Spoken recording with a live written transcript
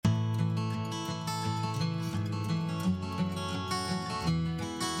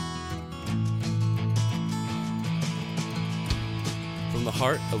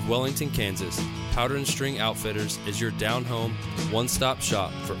heart of Wellington, Kansas, Powder and String Outfitters is your down-home, one-stop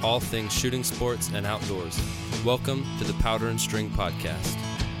shop for all things shooting sports and outdoors. Welcome to the Powder and String Podcast.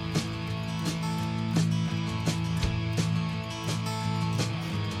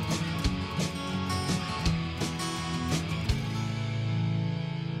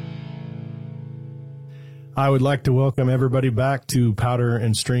 I would like to welcome everybody back to Powder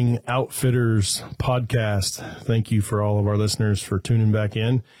and String Outfitters podcast. Thank you for all of our listeners for tuning back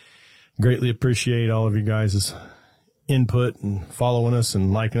in. Greatly appreciate all of you guys' input and following us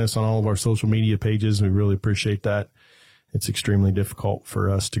and liking us on all of our social media pages. We really appreciate that. It's extremely difficult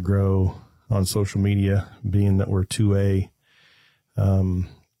for us to grow on social media, being that we're 2A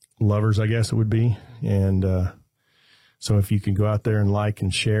lovers, I guess it would be. And so if you can go out there and like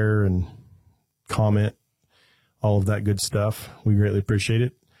and share and comment, all of that good stuff, we greatly appreciate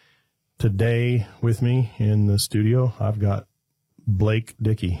it. Today with me in the studio, I've got Blake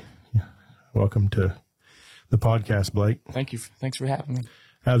Dickey. Welcome to the podcast, Blake. Thank you. Thanks for having me.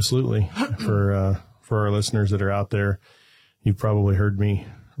 Absolutely. For our listeners that are out there, you've probably heard me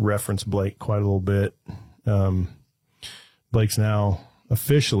reference Blake quite a little bit. Blake's now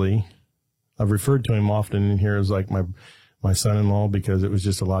officially, I've referred to him often in here as like my son-in-law because it was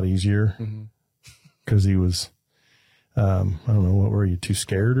just a lot easier because he was, I don't know, what were you, too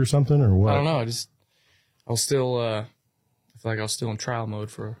scared or something or what? I don't know. I was still, I feel like I was still in trial mode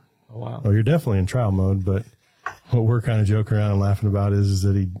for a while. Oh, you're definitely in trial mode, but what we're kind of joking around and laughing about is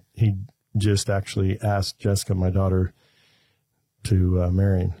that he just actually asked Jessica, my daughter, to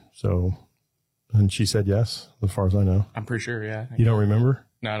marry him. So, and she said yes, as far as I know. I'm pretty sure, yeah. You don't remember?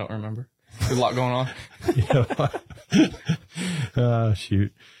 No, I don't remember. There's a lot going on.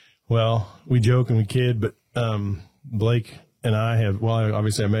 Shoot. Well, we joke and we kid, but Blake and I have, well,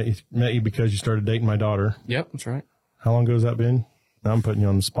 obviously I met you because you started dating my daughter. Yep, that's right. How long ago has that been? I'm putting you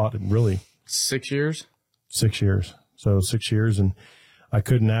on the spot, really. 6 years. 6 years. So 6 years, and I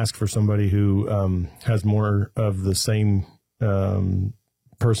couldn't ask for somebody who has more of the same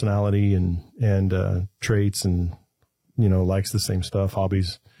personality and traits and, you know, likes the same stuff,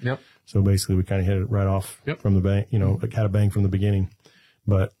 hobbies. Yep. So basically we kind of hit it right off from the bang, you know, had a bang from the beginning.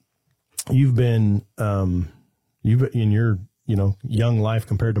 But you've been in your, you know, young life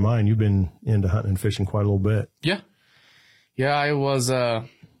compared to mine, you've been into hunting and fishing quite a little bit. Yeah. Yeah, I was, it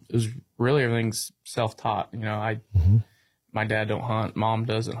was really everything's self-taught. You know, my dad don't hunt. Mom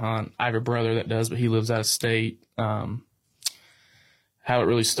doesn't hunt. I have a brother that does, but he lives out of state. How it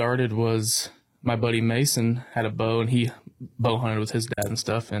really started was my buddy Mason had a bow and he bow hunted with his dad and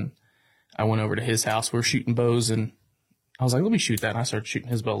stuff. And I went over to his house. We were shooting bows and I was like, let me shoot that. And I started shooting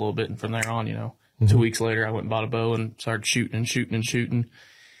his bow a little bit. And from there on, you know, 2 weeks later, I went and bought a bow and started shooting.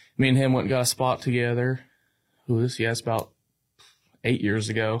 Me and him went and got a spot together. It's about 8 years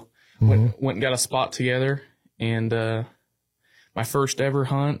ago. Went and got a spot together. And my first ever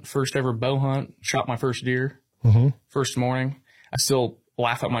bow hunt, shot my first deer. First morning. I still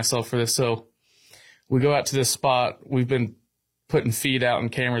laugh at myself for this. So we go out to this spot. We've been putting feed out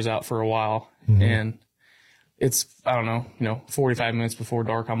and cameras out for a while. And it's, I don't know, you know, 45 minutes before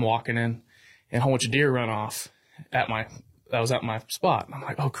dark, I'm walking in and a whole bunch of deer run off that was at my spot. I'm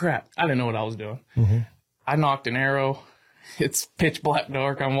like, oh crap. I didn't know what I was doing. I knocked an arrow. It's pitch black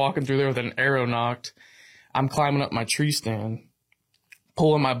dark. I'm walking through there with an arrow knocked. I'm climbing up my tree stand,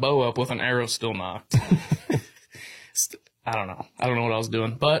 pulling my bow up with an arrow still knocked. I don't know. I don't know what I was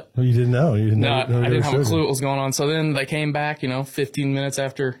doing, but. Well, you didn't know. I didn't have a clue what was going on. So then they came back, you know, 15 minutes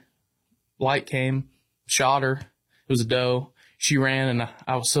after light came, shot her. It was a doe. She ran and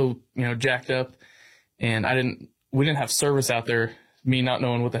I was so, you know, jacked up and we didn't have service out there. Me not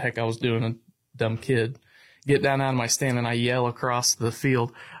knowing what the heck I was doing, a dumb kid. Get down out of my stand and I yell across the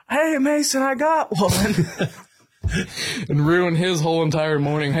field, hey Mason, I got one. And ruined his whole entire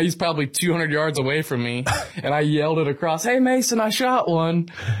morning. He's probably 200 yards away from me. And I yelled it across, hey Mason, I shot one.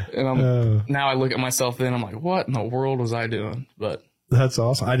 And now I look at myself then, I'm like, what in the world was I doing? But that's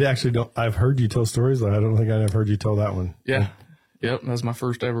awesome. I've heard you tell stories, but I don't think I've heard you tell that one. Yeah. Yep. That was my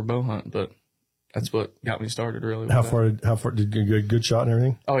first ever bow hunt, but that's what got me started really. How far did you get a good shot and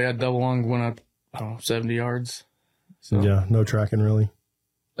everything? Oh yeah. Double long went up, I don't know, 70 yards. So yeah. No tracking really.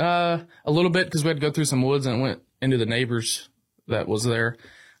 A little bit because we had to go through some woods and it went into the neighbors that was there.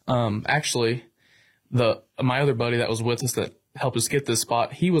 Actually my other buddy that was with us that helped us get this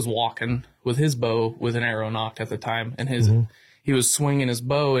spot, he was walking with his bow with an arrow knocked at the time and he was swinging his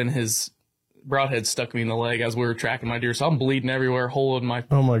bow and his broadhead stuck me in the leg as we were tracking my deer. So I'm bleeding everywhere, hole in my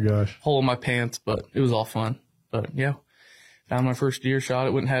pants, but it was all fun. But yeah, found my first deer, shot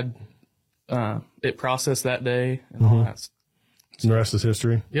it, went and had it processed that day and all that. And the rest is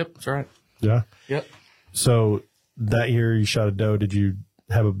history? Yep, that's right. Yeah? Yep. So that year you shot a doe. Did you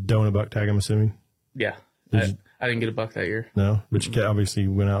have a doe and a buck tag, I'm assuming? Yeah. I didn't get a buck that year. No? But you obviously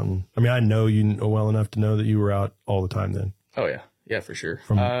went out and... I mean, I know you well enough to know that you were out all the time then. Oh, yeah. Yeah, for sure.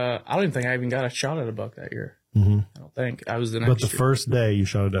 I don't even think I even got a shot at a buck that year. Mm-hmm. I don't think. I was the next But the year. first day you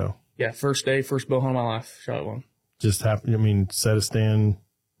shot a doe? Yeah, first day, first bow hunt of my life. Shot one. Just happened, I mean, set a stand.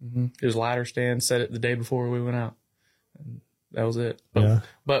 Mm-hmm. It was ladder stand, set it the day before we went out. And that was it.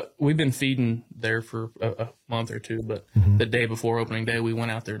 But we've been feeding there for a month or two. But the day before opening day, we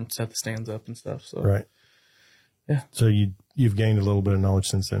went out there and set the stands up and stuff. So Right. Yeah. So you've gained a little bit of knowledge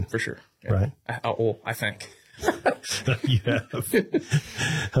since then. For sure. Yeah. Right. I think. You have.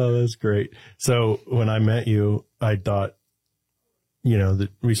 Oh, that's great. So when I met you, I thought, that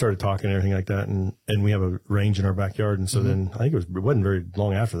we started talking and everything like that, and we have a range in our backyard, and so then I think it wasn't very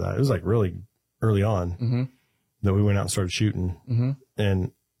long after that. It was like really early on that we went out and started shooting,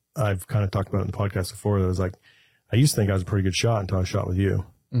 and I've kind of talked about it in the podcast before. That I was like, I used to think I was a pretty good shot until I shot with you.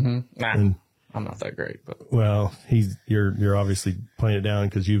 Nah, and, I'm not that great, but well, you're obviously playing it down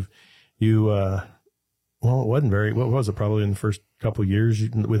because well, it wasn't very. What was it? Probably in the first couple of years,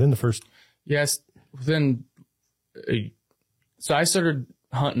 within the first. Yes, within. So I started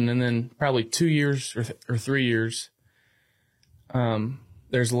hunting, and then probably 2 years or 3 years.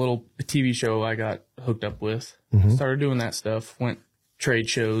 There's a TV show I got hooked up with. Started doing that stuff. Went trade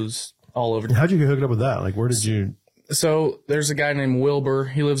shows all over. How'd you get hooked up with that? Like, where did you? So there's a guy named Wilbur.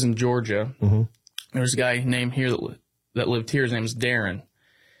 He lives in Georgia. There's a guy named here that lived here. His name is Darren.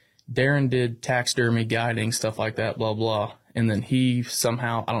 Darren did taxidermy, guiding, stuff like that, blah, blah. And then he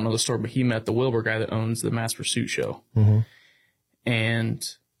somehow, I don't know the story, but he met the Wilbur guy that owns the Mass Pursuit show. And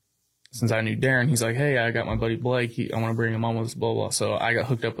since I knew Darren, he's like, hey, I got my buddy Blake. I want to bring him on with us, blah, blah. So I got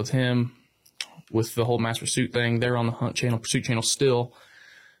hooked up with him with the whole Mass Pursuit thing. They're on the Hunt Channel, Pursuit Channel still.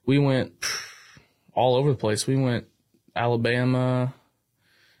 We went all over the place. We went Alabama,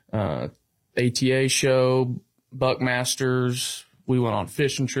 ATA show, Buckmasters. We went on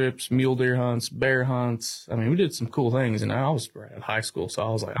fishing trips, mule deer hunts, bear hunts. I mean, we did some cool things, and I was right at high school, so I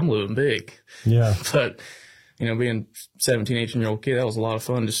was like, I'm living big. Yeah. But, being 17, 18-year-old kid, that was a lot of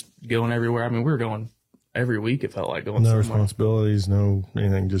fun just going everywhere. I mean, we were going every week, it felt like going somewhere. No responsibilities, no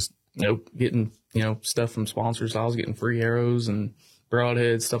anything, just... Nope, getting, stuff from sponsors. I was getting free arrows and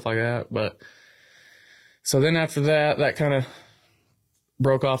broadheads, stuff like that. But, so then after that kind of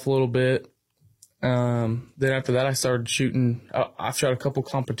broke off a little bit. Then after that, I started shooting. I've shot a couple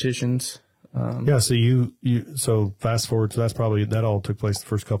competitions. Yeah. So so fast forward. So that all took place the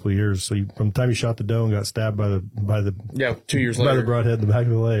first couple of years. So from the time you shot the doe and got stabbed by the 2 years later by the broadhead in the back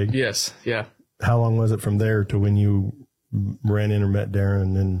of the leg. Yes. Yeah. How long was it from there to when you ran in or met Darren?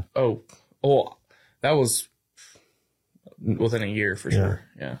 And then that was within a year for sure.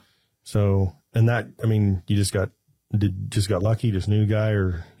 Yeah. So and that, I mean, you just got lucky, just knew the guy,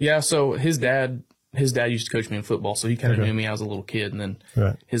 or So his dad used to coach me in football, so he kind of knew me as a little kid. And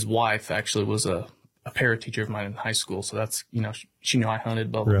then his wife actually was a para teacher of mine in high school. So that's, she knew I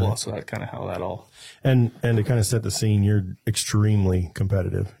hunted, blah, blah, blah. So that's kind of how that all. And to kind of set the scene, you're extremely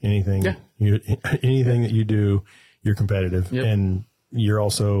competitive. Anything that you do, you're competitive. Yep. And you're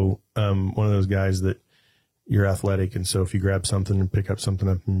also one of those guys that you're athletic. And so if you grab something and pick up something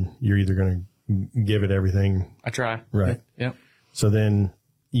up, and you're either going to give it everything. I try. Right. Yep. So then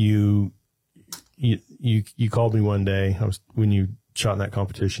you called me one day. When you shot in that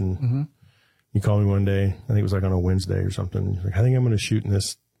competition. You called me one day. I think it was like on a Wednesday or something. You're like, I think I'm going to shoot in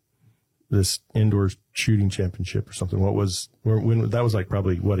this indoor shooting championship or something. When that was like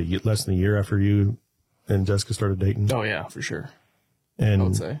probably less than a year after you and Jessica started dating. Oh yeah, for sure. And I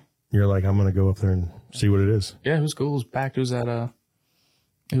would say you're like, I'm going to go up there and see what it is. Yeah, it was cool. It was packed. It was at a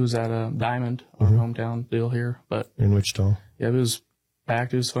Diamond, our hometown deal here, but in Wichita. Yeah, it was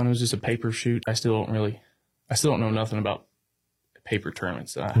packed. It was fun. It was just a paper shoot. I still don't know nothing about paper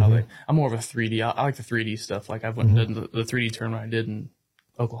tournaments. I'm more of a 3D. I like the 3D stuff. Like I've went and done the 3D tournament I did in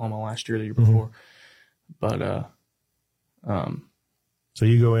Oklahoma last year, the year before. But so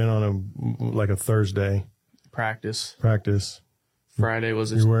you go in on a Thursday practice. Friday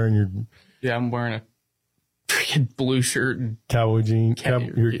was. You're wearing your. Yeah, I'm wearing a freaking blue shirt and cowboy jeans.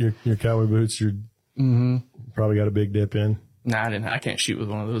 Your cowboy boots. You're probably got a big dip in. Nah, I can't shoot with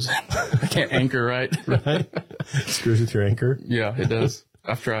one of those. I can't anchor right. Right? Screws with your anchor. Yeah, it does.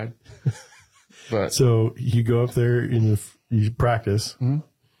 I've tried. But so you go up there and you practice,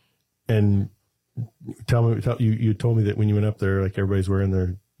 and you told me that when you went up there, like everybody's wearing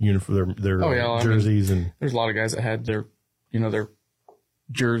their uniform, their jerseys, and there's a lot of guys that had their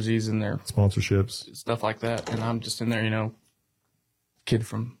jerseys and their sponsorships, stuff like that, and I'm just in there, kid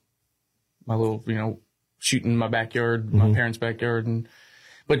from my little, shooting in my backyard, my parents' backyard, and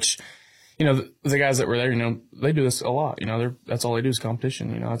which, the guys that were there, they do this a lot. That's all they do is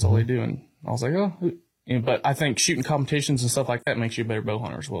competition. That's all they do. And I was like, oh. But I think shooting competitions and stuff like that makes you a better bow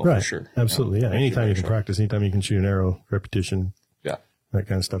hunter as well, right. for sure. Absolutely, yeah. Anytime you can practice, anytime you can shoot an arrow, repetition, yeah, that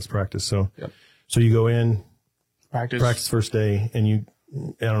kind of stuff's practice. So, yep. So you go in, practice first day, and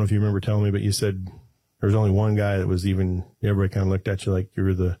I don't know if you remember telling me, but you said there was only one guy that was everybody kind of looked at you like you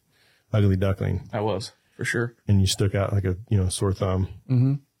were the ugly duckling. I was, for sure. And you stuck out like a, sore thumb.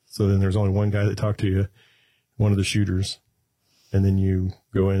 Mm-hmm. So then there's only one guy that talked to you, one of the shooters, and then you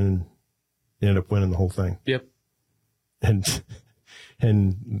go in and end up winning the whole thing. Yep. And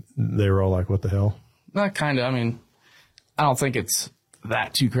they were all like, what the hell? Not kind of. I mean, I don't think it's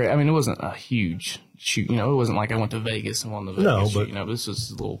that too crazy. I mean, it wasn't a huge shoot. It wasn't like I went to Vegas and won the Vegas shoot. This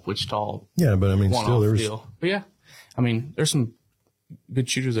was a little Wichita. Yeah, but I mean, still there was. Deal. But yeah, I mean, there's some good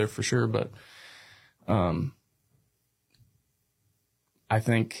shooters there for sure. But I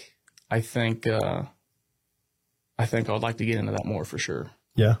think I would like to get into that more for sure.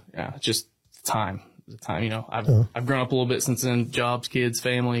 Yeah. Yeah. Just the time. I've grown up a little bit since then. Jobs, kids,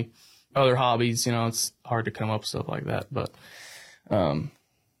 family, other hobbies. It's hard to come up with stuff like that. But I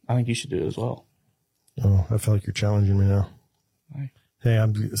think you should do it as well. Oh, I feel like you're challenging me now. Right. Hey,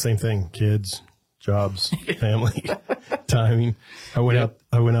 I'm the same thing. Kids, jobs, family, timing. I went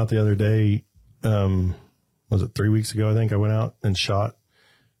out the other day. Was it 3 weeks ago? I think I went out and shot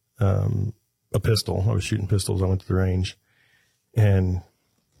a pistol. I was shooting pistols. I went to the range, and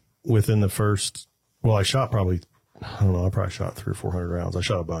within the first, I shot probably, I don't know, I probably shot 300 or 400 rounds. I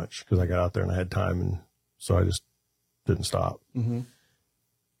shot a bunch because I got out there and I had time, and so I just didn't stop. Mm-hmm.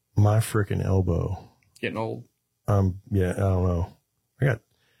 My freaking elbow. Getting old. Yeah, I don't know. I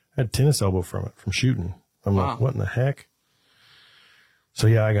had tennis elbow from it, from shooting. I'm like, what in the heck? So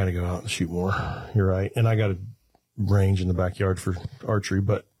yeah, I got to go out and shoot more. You're right. And I got a range in the backyard for archery,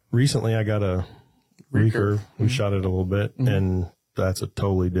 but recently I got a recurve. We shot it a little bit, and that's a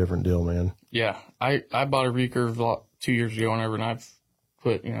totally different deal, man. Yeah. I bought a recurve 2 years ago and I've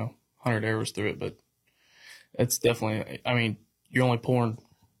put, 100 arrows through it, but it's definitely, I mean, you're only pulling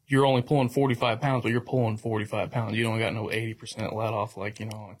 45 pounds, but you're pulling 45 pounds. You don't got no 80% let off like,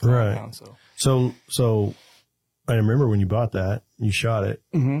 right. Pounds, So I remember when you bought that, you shot it.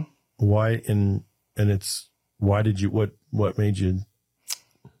 Mm-hmm. Why? Why did you, what made you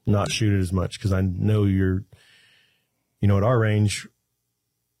not shoot it as much? Cause I know at our range,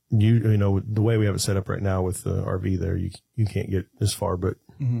 the way we have it set up right now with the RV there, you can't get as far, but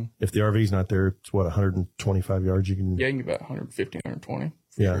if the RV's not there, it's 125 yards you can. Yeah, you can get about 150, 120.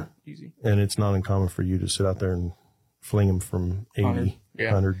 Yeah. Sure. Easy. And it's not uncommon for you to sit out there and fling them from 80,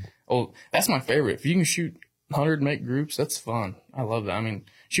 100. Oh, that's my favorite. If you can shoot 100, make groups, that's fun. I love that. I mean,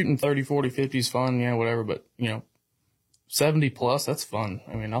 shooting 30, 40, 50 is fun, whatever, but, 70 plus, that's fun.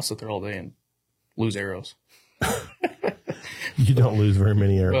 I mean, I'll sit there all day and lose arrows. You don't lose very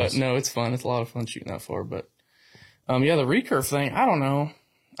many arrows. But no, it's fun. It's a lot of fun shooting that far. But, the recurve thing, I don't know.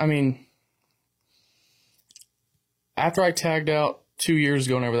 I mean, after I tagged out 2 years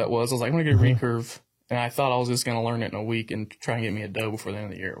ago, whenever that was, I was like, I'm going to get a recurve. And I thought I was just going to learn it in a week and try and get me a doe before the end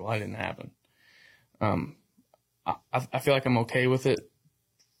of the year. Well, that didn't happen. I feel like I'm okay with it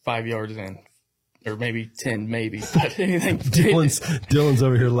 5 yards in. Or maybe 10, maybe. But anything. Dylan's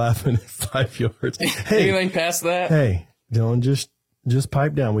over here laughing at 5 yards. Hey, anything past that? Hey, Dylan, just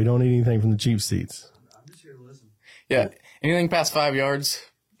pipe down. We don't need anything from the cheap seats. I'm just here to listen. Yeah. Anything past 5 yards,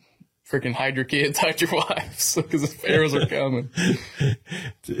 freaking hide your kids, hide your wives, because the arrows are coming.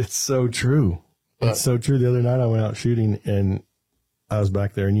 It's so true. It's so true. The other night I went out shooting and I was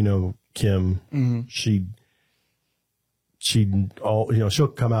back there, and Kim, she'll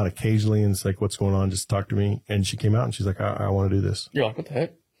come out occasionally and it's like, what's going on? Just talk to me. And she came out and she's like, I want to do this. You're like, what the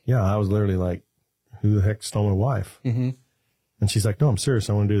heck? Yeah. I was literally like, who the heck stole my wife? Mm-hmm. And she's like, no, I'm serious.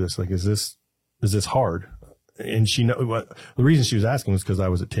 I want to do this. Like, is this hard? And the reason she was asking was because I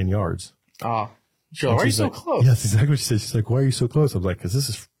was at 10 yards. Ah. She's like, why are you so close? Yeah, that's exactly what she said. She's like, why are you so close? I was like, because this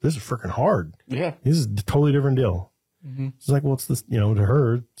is freaking hard. Yeah. This is a totally different deal. Mm-hmm. She's like, well, it's this, to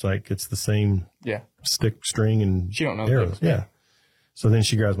her, it's like, it's the same stick, string, and she don't know arrows. Yeah. So then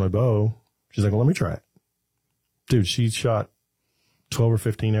she grabs my bow. She's like, well, let me try it. Dude, she shot 12 or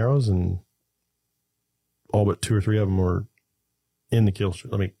 15 arrows, and all but 2 or 3 of them were in the kill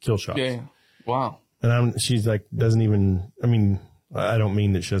shots. Yeah. Wow. And she's like, I don't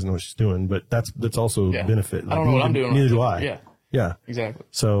mean that she doesn't know what she's doing, but that's also a benefit. I don't know what I'm doing. Neither do I. Yeah. Yeah. Exactly.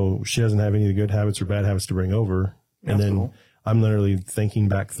 So she doesn't have any of the good habits or bad habits to bring over. And then cool. I'm literally thinking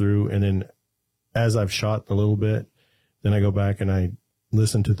back through, and then as I've shot a little bit, then I go back and I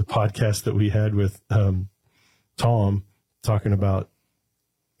listened to the podcast that we had with Tom talking about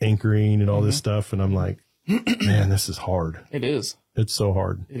anchoring and all this stuff. And I'm like, man, this is hard. It is. It's so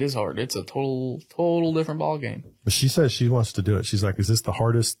hard. It is hard. It's a total different ball game. But she says she wants to do it. She's like, is this the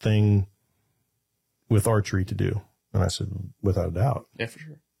hardest thing with archery to do? And I said, without a doubt. Yeah, for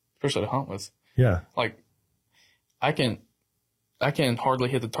sure. Especially to hunt with. Yeah. Like, I can hardly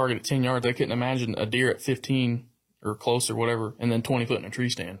hit the target at 10 yards. I couldn't imagine a deer at 15 or close or whatever, and then 20 foot in a tree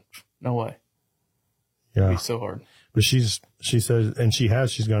stand. No way. Yeah. It'd be so hard. But she says, and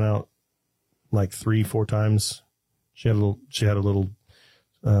she's gone out like 3-4 times. She had a little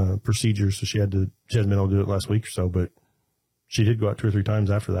procedure, so she hadn't been able to do it last week or so, but she did go out 2 or 3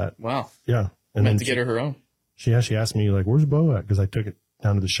 times after that. Wow. Yeah. And meant to get her own. She asked me, like, where's Bo at? Because I took it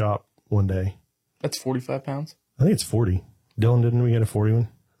down to the shop one day. That's 45 pounds? I think it's 40. Dylan, didn't we get a 40 one?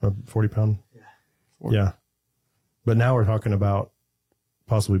 A 40 pound? Yeah. 40. Yeah. But now we're talking about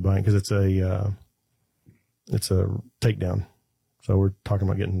possibly buying, because it's a takedown. So we're talking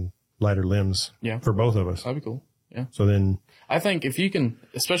about getting lighter limbs for both of us. That'd be cool. Yeah. So then I think if you can,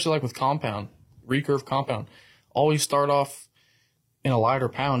 especially like with compound, recurve compound, always start off in a lighter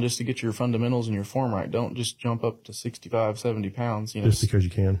pound just to get your fundamentals and your form right. Don't just jump up to 65, 70 pounds. You know, just because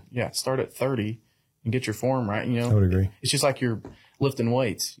you can. Yeah. Start at 30 and get your form right. You know, I would agree. It's just like you're lifting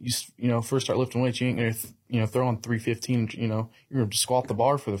weights. You first start lifting weights. You ain't going to, throw on 315, you're going to squat the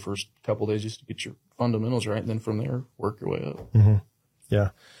bar for the first couple of days just to get your fundamentals right. And then from there, work your way up. Mm-hmm. Yeah.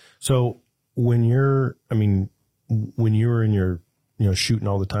 So when you were in your, shooting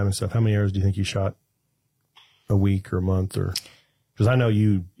all the time and stuff, how many arrows do you think you shot a week or a month? Or, because I know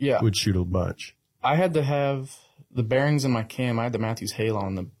you would shoot a bunch. I had to have the bearings in my cam. I had the Matthews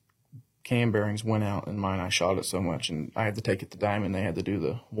Halon. The cam bearings went out in mine. I shot it so much, and I had to take it to Diamond. They had to do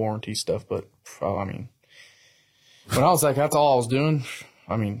the warranty stuff. But, when I was like, that's all I was doing.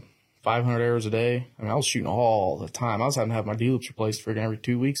 500 arrows a day. I was shooting all the time. I was having to have my D-loops replaced friggin' every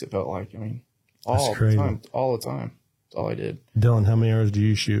 2 weeks, it felt like. All the time. All the time. That's all I did. Dylan, how many arrows do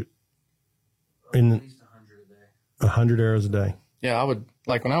you shoot? At least 100 a day. 100 arrows a day. Yeah, I would,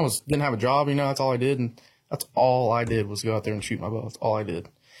 like when I didn't have a job, that's all I did. And that's all I did was go out there and shoot my bow. That's all I did.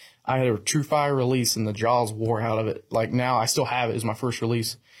 I had a True Fire release and the jaws wore out of it. Like now I still have it. It was my first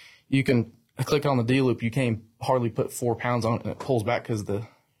release. You can click on the D-loop. You can't hardly put 4 pounds on it and it pulls back because the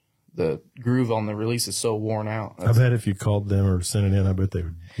groove on the release is so worn out. I bet if you called them or sent it in, I bet they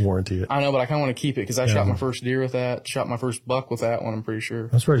would warranty it. I know, but I kind of want to keep it because I shot my first deer with that, shot my first buck with that one, I'm pretty sure.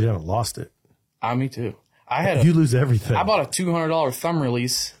 I'm surprised you haven't lost it. Me too. You lose everything. I bought a $200 thumb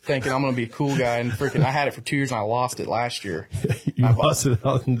release thinking I'm going to be a cool guy, and I had it for 2 years and I lost it last year. You lost it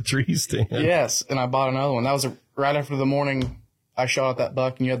out in the tree stand. Yes, and I bought another one. That was right after the morning I shot at that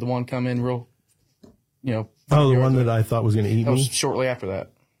buck, and you had the one come in real, Oh, the one that I thought was going to eat me? That was shortly after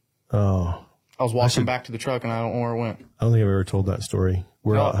that. Oh. I was walking back to the truck, and I don't know where it went. I don't think I've ever told that story.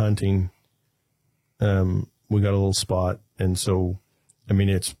 We're out hunting. We got a little spot, and so,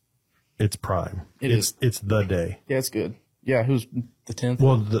 it's prime. It's the day. Yeah, it's good. Yeah, who's the 10th?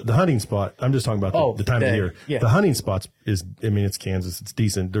 Well, the hunting spot, I'm just talking about the time of the year. Yeah. The hunting spots it's Kansas. It's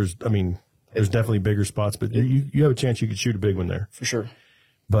decent. There's definitely bigger spots, but you have a chance you could shoot a big one there. For sure.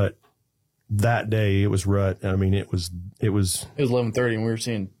 But that day it was rut. It was 11:30 and we were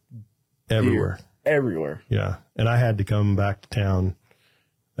seeing everywhere. Deer everywhere. Yeah. And I had to come back to town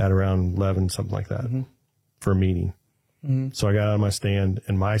at around 11, something like that, for a meeting. Mm-hmm. So I got out of my stand,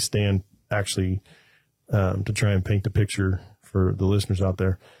 and my stand actually, to try and paint the picture for the listeners out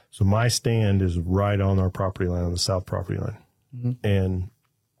there. So my stand is right on our property line, on the south property line. Mm-hmm. And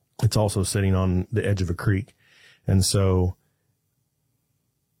it's also sitting on the edge of a creek. And so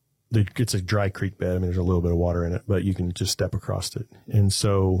it's a dry creek bed. There's a little bit of water in it, but you can just step across it. And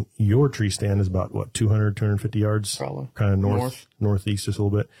so your tree stand is about 200, 250 yards, probably kind of northeast just a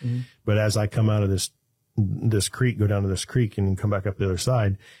little bit. Mm-hmm. But as I come out of this creek, go down to this creek and come back up the other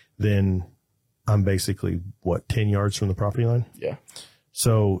side, then I'm basically 10 yards from the property line. Yeah.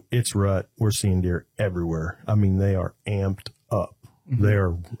 So it's rut. We're seeing deer everywhere. They are amped up. Mm-hmm. They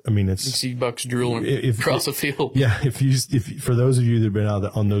are. You see bucks drooling across the field. Yeah. If for those of you that have been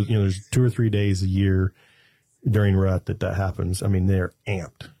out on those, there's 2 or 3 days a year during rut that happens. They are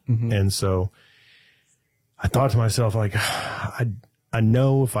amped. Mm-hmm. And so I thought to myself, like, I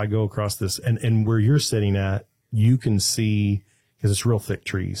know if I go across this and where you're sitting at, you can see, because it's real thick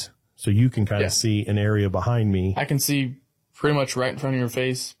trees. So you can kind of see an area behind me. I can see pretty much right in front of your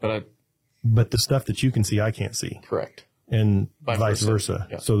face, but the stuff that you can see, I can't see. Correct. And vice versa.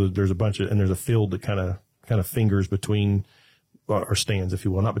 Yeah. So there's a bunch of, and there's a field that kind of fingers between our stands, if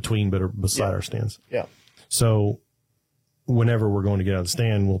you will, not between, but beside our stands. Yeah. So whenever we're going to get out of the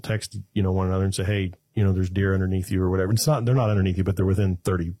stand, we'll text, one another and say, hey, there's deer underneath you or whatever. They're not underneath you, but they're within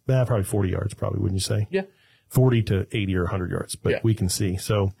 30, probably 40 yards, probably, wouldn't you say? Yeah. 40 to 80 or 100 yards, but we can see.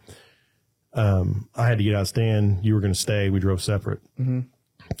 So, I had to get out of the stand. You were going to stay. We drove separate. Mm-hmm.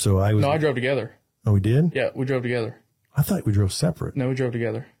 So I drove together. Oh, we did? Yeah, we drove together. I thought we drove separate. No, we drove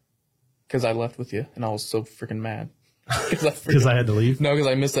together. Because I left with you, and I was so freaking mad. Because I had to leave? No, because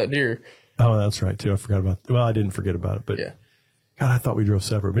I missed that deer. Oh, that's right, too. I forgot about it. Well, I didn't forget about it, but God, I thought we drove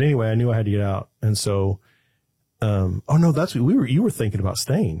separate. But anyway, I knew I had to get out. And so, you were thinking about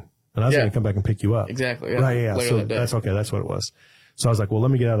staying, and I was going to come back and pick you up. Exactly. Yeah. Right, yeah. So that's okay. That's what it was. So I was like, well,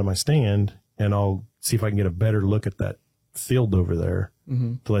 let me get out of my stand, and I'll see if I can get a better look at that field over there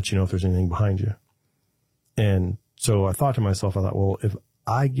to let you know if there's anything behind you. And so I thought to myself, well, if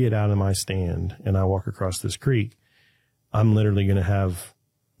I get out of my stand and I walk across this creek, I'm literally going to have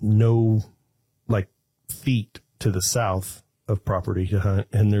no feet to the south of property to hunt.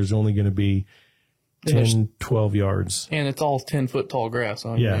 And there's only going to be 10, 12 yards. And it's all 10-foot tall grass.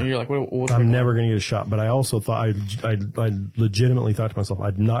 And you're like, what's I'm never going to get a shot. But I also thought, I legitimately thought to myself,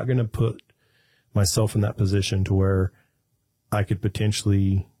 I'm not going to put myself in that position to where I could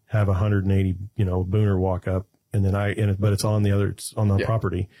potentially have 180, booner walk up, and then but it's on the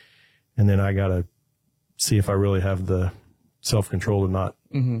property. And then I got to see if I really have the self-control to not,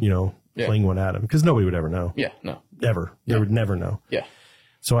 fling one at him, because nobody would ever know. Yeah, no. Ever. They would never know. Yeah.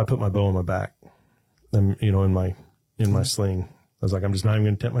 So I put my bow on my back, and, in my sling. I was like, I'm just not even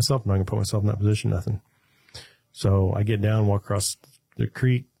going to tempt myself. I'm not going to put myself in that position, nothing. So I get down, walk across the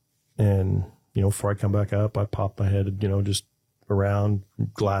creek, and, before I come back up, I pop my head, just around,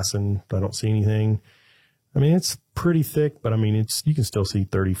 glassing. I don't see anything. I mean, it's pretty thick, but you can still see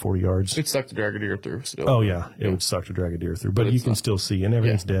 30, 40 yards. It'd suck to drag a deer through still. Oh, yeah. It would suck to drag a deer through, but you can still see, and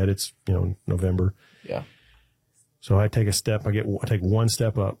everything's dead. It's, November. Yeah. So I take a step. I take one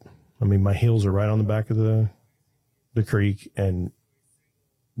step up. My heels are right on the back of the creek, and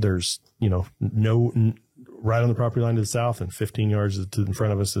there's, right on the property line to the south, and 15 yards in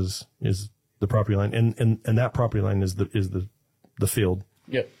front of us is the property line. And that property line is the field.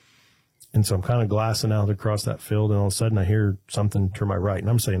 Yep. And so I'm kind of glassing out across that field, and all of a sudden I hear something to my right. And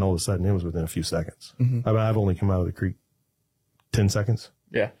I'm saying all of a sudden, it was within a few seconds. Mm-hmm. I've only come out of the creek 10 seconds.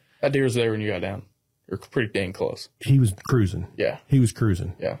 Yeah. That deer was there when you got down. You're pretty dang close. He was cruising. Yeah. He was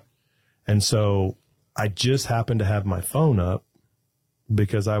cruising. Yeah. And so I just happened to have my phone up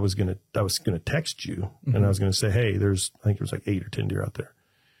because I was going to text you, and I was going to say, hey, I think there's 8 or 10 deer out there.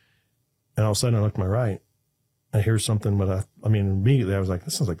 And all of a sudden I look to my right. I hear something, but immediately I was like,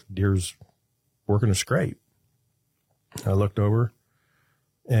 this sounds like deer's working a scrape. I looked over,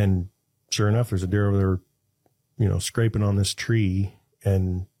 and sure enough, there's a deer over there, scraping on this tree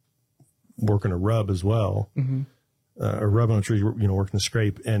and working a rub as well. Mm-hmm. A rub on a tree, working a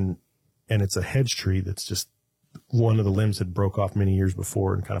scrape. And it's a hedge tree that's just, one of the limbs had broke off many years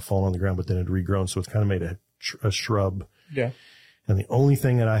before and kind of fallen on the ground, but then it had regrown. So it's kind of made a shrub. Yeah. And the only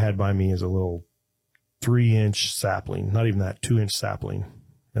thing that I had by me is a little 3-inch sapling, not even that, 2-inch sapling.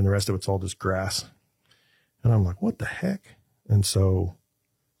 And the rest of it's all just grass. And I'm like, what the heck? And so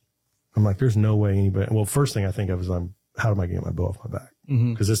I'm like, there's no way anybody, well, first thing I think of is how am I getting my bow off my back?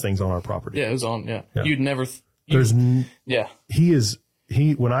 Because this thing's on our property. Yeah, it was on, yeah. You'd never, yeah.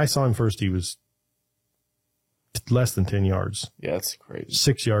 When I saw him first, he was less than 10 yards. Yeah, that's crazy.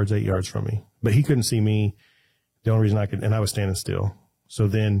 6 yards, 8 yards from me. But he couldn't see me. The only reason and I was standing still. So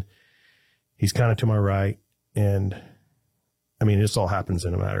then he's kind of to my right, and this all happens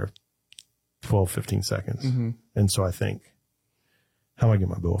in a matter of 12, 15 seconds. Mm-hmm. And so I think, how am I getting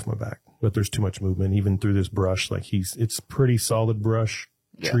my bow off my back? But there's too much movement, even through this brush. It's pretty solid brush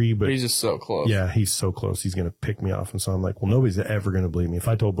tree, but he's just so close. Yeah, he's so close. He's going to pick me off. And so I'm like, well, nobody's ever going to believe me. If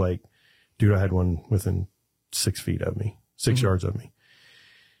I told Blake, dude, I had one within 6 feet of me, 6 yards of me,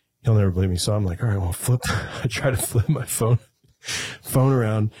 he'll never believe me. So I'm like, all right, well, I try to flip my phone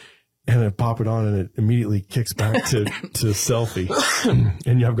around, and I pop it on, and it immediately kicks back to selfie.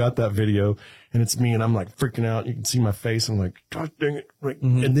 And I've got that video, and it's me, and I'm like freaking out. You can see my face. I'm like, gosh dang it.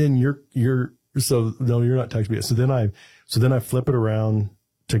 And then you're not texting me. So then I flip it around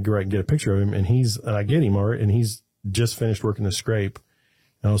to get a picture of him, and I get him, all right, and he's just finished working the scrape.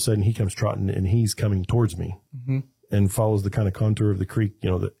 And all of a sudden he comes trotting, and he's coming towards me and follows the kind of contour of the creek,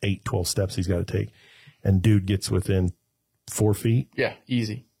 the 8, 12 steps he's got to take. And dude gets within 4 feet. Yeah.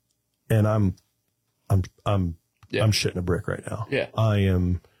 Easy. And I'm shitting a brick right now. Yeah. I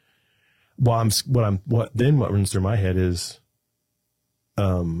am. Well, what runs through my head is,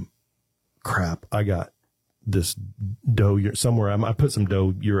 crap, I got this doe somewhere. I put some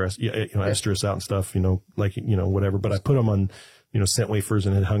doe estrus out and stuff, whatever. But I put them on, scent wafers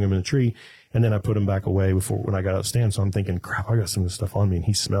and had hung them in a tree. And then I put them back away when I got out stand. So I'm thinking, crap, I got some of this stuff on me, and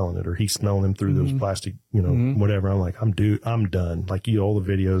he's smelling it, or he's smelling them through those plastic, whatever. I'm like, I'm done. Like all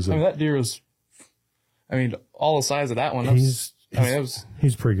the videos. That deer was, all the size of that one. He's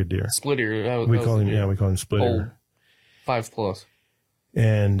a pretty good deer. Split ear. We call him split ear. 5+.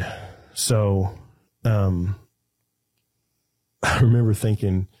 And so, I remember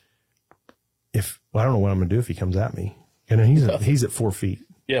thinking, I don't know what I'm going to do if he comes at me. And he's at 4 feet.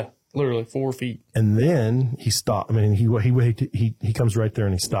 Yeah, literally 4 feet. And then he stopped. He comes right there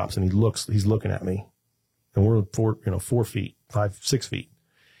and he stops and he's looking at me, and we're 4 feet, 5, 6 feet.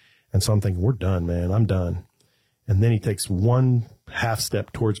 And so I'm thinking, we're done, man. I'm done. And then he takes one half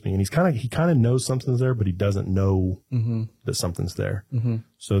step towards me, and he kind of knows something's there, but he doesn't know that something's there. Mm-hmm.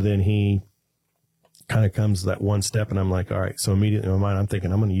 So then he kind of comes that one step, and I'm like, all right. So immediately in my mind, I'm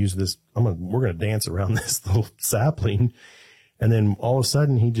thinking, I'm going to use this. We're going to dance around this little sapling. And then all of a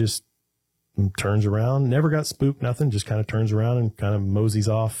sudden he just turns around, never got spooked, nothing, just kind of turns around and kind of moseys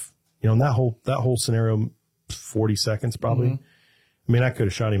off, and that whole scenario, 40 seconds probably. Mm-hmm. I could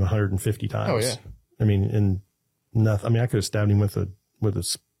have shot him 150 times. Oh yeah. And nothing. I could have stabbed him with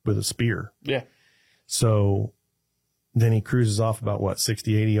a spear. Yeah. So then he cruises off about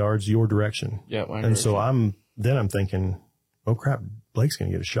 60, 80 yards your direction. Yeah. And so I'm thinking, oh crap, Blake's going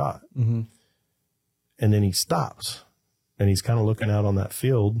to get a shot. Mm-hmm. And then he stops, and he's kind of looking out on that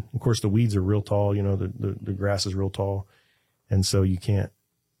field. Of course, the weeds are real tall, the grass is real tall. And so you can't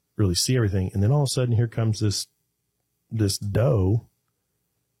really see everything. And then all of a sudden here comes this doe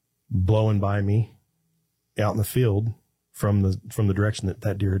blowing by me out in the field from the direction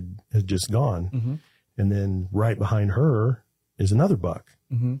that deer had just gone. Mm-hmm. And then right behind her is another buck.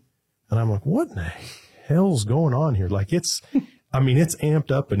 Mm-hmm. And I'm like, what in the hell's going on here? Like it's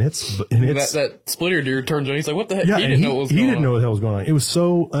amped up, and it's that splitter deer turns on. He's like, what the heck? Yeah, he didn't know what was going on. He didn't know what the hell was going on. It was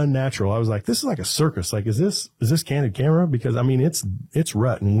so unnatural. I was like, this is like a circus. Like, is this candid camera? Because it's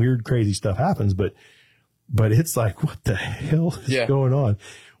rut and weird, crazy stuff happens, but it's like, what the hell is going on?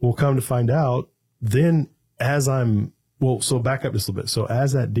 Well, come to find out, then so back up just a little bit. So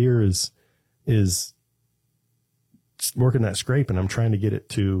as that deer is working that scrape, and I'm trying to get it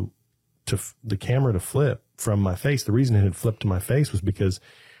to the camera to flip from my face. The reason it had flipped to my face was because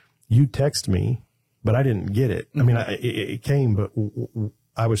you text me, but I didn't get it. Mm-hmm. It came, but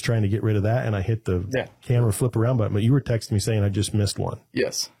I was trying to get rid of that, and I hit the camera flip around button, but you were texting me saying I just missed one.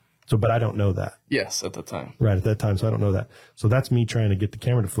 Yes. So, but I don't know that. Yes, at the time. Right, at that time, so I don't know that. So that's me trying to get the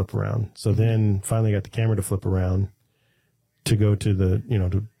camera to flip around. So then finally got the camera to flip around to go to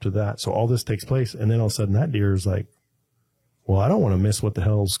the, to that. So all this takes place, and then all of a sudden that deer is like, well, I don't want to miss what the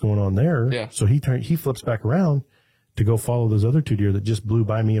hell's going on there. Yeah. So he flips back around to go follow those other two deer that just blew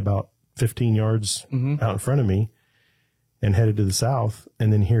by me about 15 yards out in front of me and headed to the south.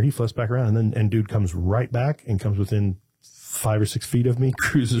 And then here he flips back around, and dude comes right back and comes within 5 or 6 feet of me,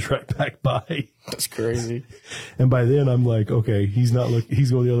 cruises right back by. That's crazy. And by then I'm like, okay, he's going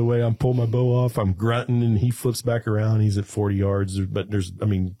the other way. I'm pulling my bow off. I'm grunting, and he flips back around. He's at 40 yards, but there's,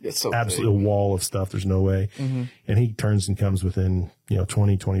 so absolutely big. A wall of stuff. There's no way. Mm-hmm. And he turns and comes within,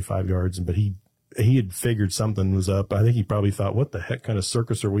 20, 25 yards. But he had figured something was up. I think he probably thought, what the heck kind of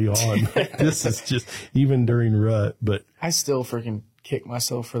circus are we on? This is just, even during rut, but I still freaking kick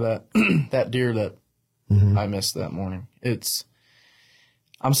myself for that, that deer that I missed that morning.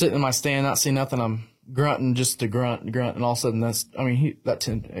 I'm sitting in my stand, not seeing nothing. I'm grunting just to grunt, and all of a sudden he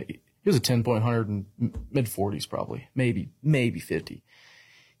was a 10-point hunter in mid 40s probably, maybe 50.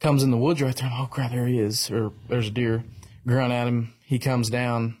 Comes in the woods right there, and oh crap, there he is. Or there's a deer. Grunt at him. He comes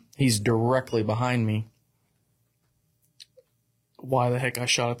down. He's directly behind me. Why the heck I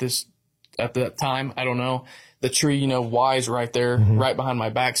shot at this at that time, I don't know. The tree, Y is right there, right behind my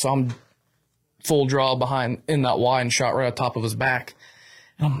back. So I'm full draw behind in that Y and shot right on top of his back.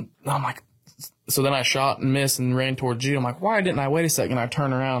 And I'm like, so then I shot and missed and ran towards you. I'm like, why didn't I wait a second? I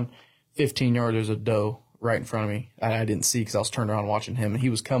turn around 15 yards. There's a doe right in front of me. I didn't see because I was turned around watching him, and he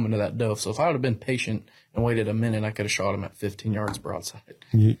was coming to that doe. So if I would have been patient and waited a minute, I could have shot him at 15 yards broadside.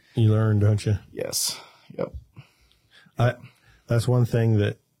 You learn, don't you? Yes. Yep. That's one thing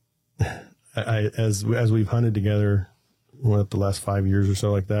that as we've hunted together, the last 5 years or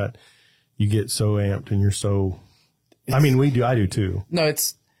so like that, you get so amped and you're so, I do too. No,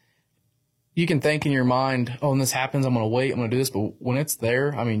 you can think in your mind, oh, when this happens, I'm going to wait, I'm going to do this. But when it's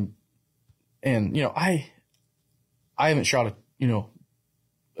there, I haven't shot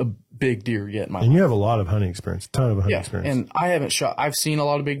a big deer yet in my life. And you have a lot of hunting experience, a ton of hunting experience. And I haven't shot, I've seen a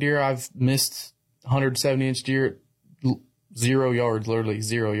lot of big deer. I've missed 170-inch deer, 0 yards, literally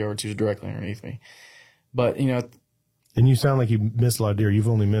 0 yards. He was directly underneath me. But, you know. And you sound like you missed a lot of deer. You've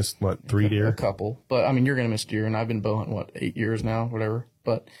only missed, what, 3 deer? A couple. But, I mean, you're going to miss deer, and I've been bow hunting, 8 years now, whatever.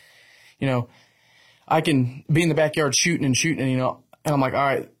 But, you know, I can be in the backyard shooting, and, you know, and I'm like, all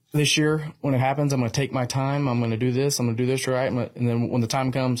right, this year, when it happens, I'm going to take my time. I'm going to do this. I'm going to do this right. And then when the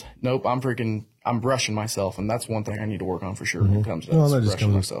time comes, nope, I'm rushing myself. And that's one thing I need to work on for sure when it comes to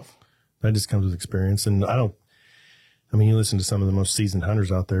rushing myself. That just comes with experience. And you listen to some of the most seasoned hunters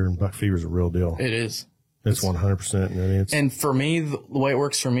out there, and buck fever is a real deal. It is. It's 100%. And for me, the way it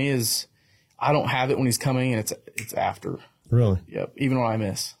works for me is I don't have it when he's coming, and it's after. Really? Yep. Even when I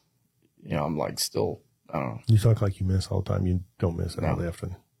miss, you know, I'm like still, I don't know. You talk like you miss all the time. You don't miss it all that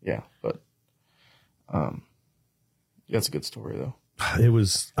often. Yeah, but that's a good story though. It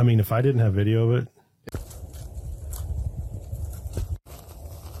was. I mean, if I didn't have video of it.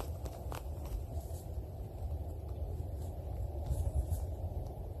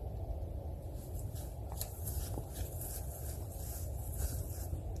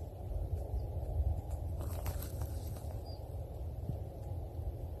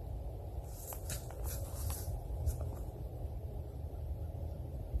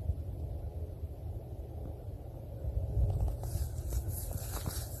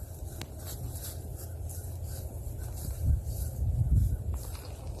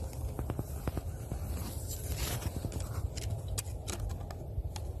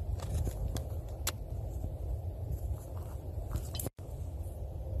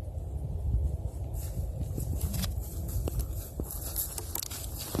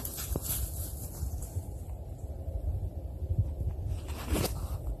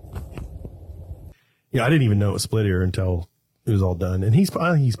 Yeah, I didn't even know it was split ear until it was all done. And I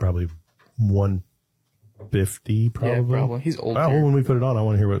think he's probably 150, probably. Yeah, probably. He's old. When we put it on, I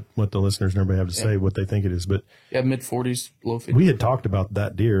want to hear what the listeners and everybody have to say, what they think it is. But yeah, mid-40s, low 50s. We had talked about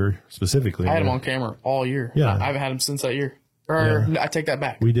that deer specifically. I had him on camera all year. Yeah. I haven't had him since that year. I take that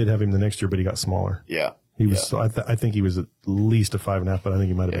back. We did have him the next year, but he got smaller. Yeah. He was. So I think he was at least a 5.5, but I think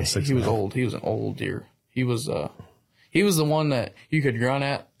he might have been 6. He was old. He was an old deer. He was the one that you could run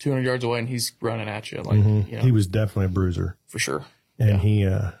at 200 yards away, and he's running at you. Like, you know, he was definitely a bruiser for sure.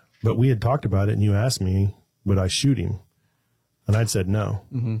 And but we had talked about it, and you asked me, would I shoot him? And I'd said no.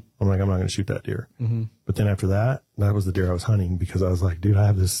 Mm-hmm. I'm like, I'm not going to shoot that deer. Mm-hmm. But then after that was the deer I was hunting, because I was like, dude, I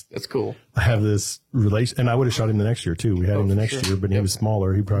have this. That's cool. I have this relation, and I would have shot him the next year too. We had him the next year, but he was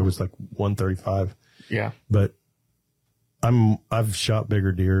smaller. He probably was like 135. Yeah. But I've shot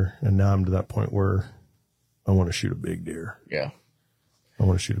bigger deer, and now I'm to that point where I want to shoot a big deer. Yeah. I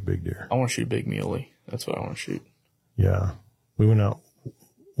want to shoot a big deer. I want to shoot a big muley. That's what I want to shoot. Yeah. We went out,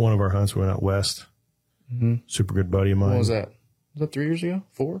 one of our hunts, we went out west. Mm-hmm. Super good buddy of mine. When was that? Was that 3 years ago?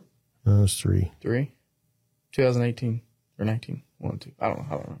 4? No, it was 3. 3? 2018 or 19? 1, 2. I don't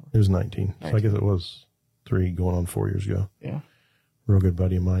remember. It was 19. So I guess it was 3 going on 4 years ago. Yeah. Real good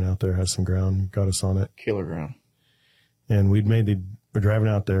buddy of mine out there, has some ground, got us on it. Killer ground. And we're driving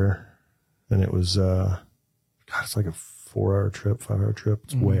out there, and it was, it's like a 4-hour trip, 5-hour trip.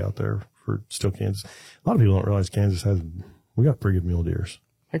 It's way out there for still Kansas. A lot of people don't realize Kansas we got pretty good mule deers.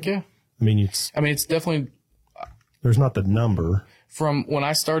 Heck yeah. I mean, it's definitely. There's not the number. From when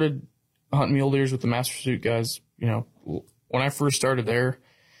I started hunting mule deers with the Master Pursuit guys, you know, when I first started there,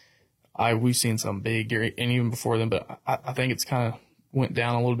 we've seen some big deer, and even before then, but I think it's kind of went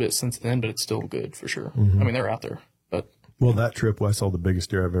down a little bit since then, but it's still good for sure. Mm-hmm. I mean, they're out there, but. Well, that trip, I saw the biggest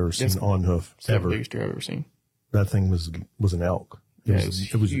deer I've ever seen on hoof, ever. The biggest deer I've ever seen. That thing was an elk.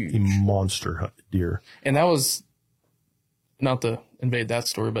 It was a monster deer. And that was, not to invade that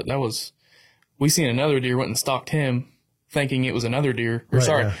story, but we seen another deer, went and stalked him, thinking it was another deer. Right,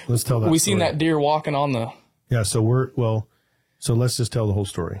 yeah. Let's tell that We story. seen that deer walking on the. Yeah, so let's just tell the whole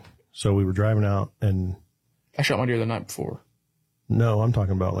story. So we were driving out, and. I shot my deer the night before. No, I'm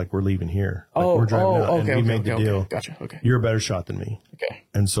talking about like we're leaving here. Like we're driving out, okay, and we made the deal. Okay. Gotcha, okay. You're a better shot than me. Okay.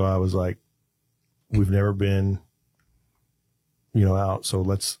 And so I was like, we've never been, out. So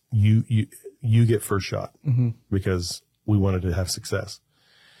you get first shot because we wanted to have success.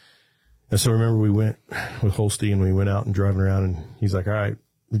 And so remember we went with Holstein, and we went out and driving around, and he's like, all right,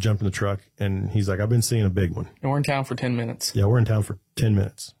 we jumped in the truck, and he's like, I've been seeing a big one. And we're in town for 10 minutes. Yeah, we're in town for 10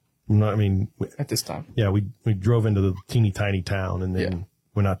 minutes. At this time. Yeah, we drove into the teeny tiny town, and then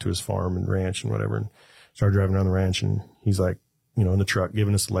went out to his farm and ranch and whatever, and started driving around the ranch, and he's like, in the truck,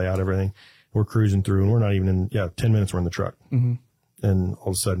 giving us the layout, everything. We're cruising through, and we're not even 10 minutes we're in the truck. Mm-hmm. And all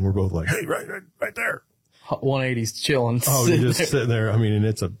of a sudden we're both like, hey, right there. 180s chilling. Oh, you're just sitting there. I mean, and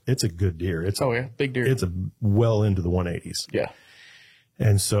it's a good deer. Big deer. It's well into the 180s. Yeah.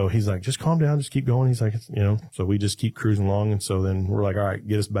 And so he's like, just calm down, just keep going. He's like, so we just keep cruising along. And so then we're like, all right,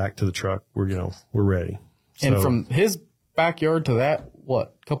 get us back to the truck. We're ready. And So from his backyard to that,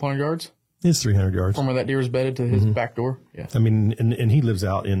 what, a couple hundred yards? it's 300 yards. From where that deer was bedded to his back door? Yeah. I mean, and he lives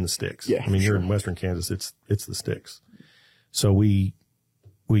out in the sticks. Yeah, I mean, you're in western Kansas. It's the sticks. So we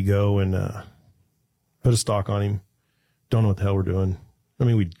go and put a stalk on him. Don't know what the hell we're doing. I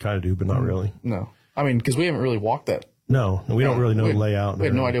mean, we kind of do, but not really. No. I mean, because we haven't really walked that. No, we don't really know the layout. We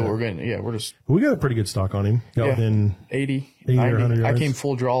had no idea what we're going to. Yeah, we're just. We got a pretty good stalk on him. Got within 80 or 90. 100 I yards. came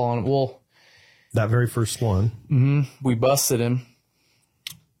full draw on him. Well, That very first one. we busted him.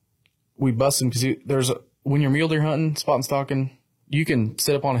 Because when you're mule deer hunting, spot and stalking, you can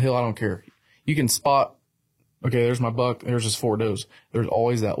sit up on a hill. I don't care. You can spot. Okay, there's my buck. There's his 4 does. There's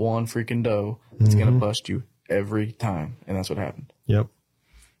always that one freaking doe that's going to bust you every time, and that's what happened. Yep.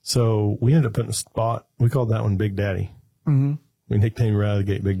 So we ended up putting a spot. We called that one Big Daddy. Mm-hmm. We nicknamed him out of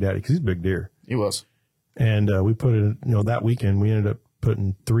the gate Big Daddy because he's a big deer. He was. And we put it, that weekend we ended up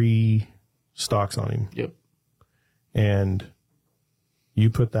putting 3 stalks on him. Yep. And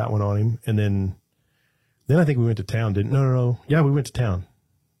you put that one on him. And then I think we went to town. No. Yeah, we went to town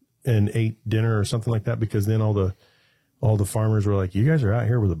and ate dinner or something like that because then all the farmers were like, you guys are out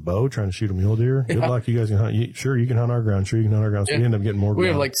here with a bow trying to shoot a mule deer. Good luck. You guys can hunt. Sure, you can hunt our ground. Sure, you can hunt our ground. So we ended up getting more We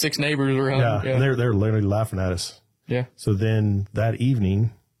ground. have like 6 neighbors around. Yeah, Yeah. and they're literally laughing at us. Yeah. So then that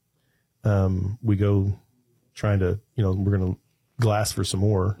evening, we go trying to, we're going to glass for some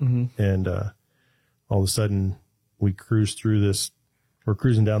more. And all of a sudden we cruise through this, we're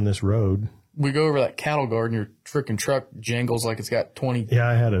cruising down this road. We go over that cattle guard and your freaking truck jangles like it's got 20. Yeah,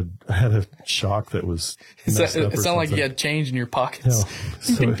 I had a shock that was It messed up or sounded like you something. had change in your pockets.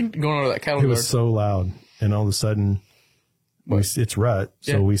 No. So Going over that cattle it guard. was so loud. And all of a sudden it's rut.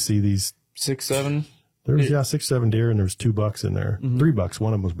 So Yeah. we see these, 6, 7. there was 6, 7 deer and there was 2 bucks in there, 3 bucks.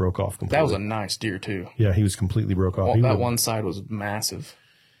 One of them was broke off completely. That was a nice deer too. Yeah, he was completely broke off. Well, He that was- one side was massive.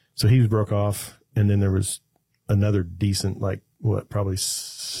 So he was broke off, and then there was another decent, probably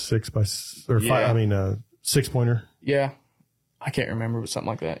 6 by 5. Yeah. I mean, 6-pointer, Yeah. I can't remember, but something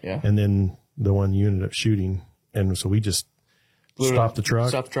like that. Yeah. and then the one you ended up shooting, and so we just stopped the truck.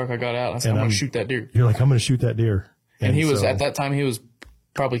 Stopped the truck. I got out. I said, And I'm going I'm- to shoot that deer. You're like, I'm going to shoot that deer, And he was, so- at that time, he was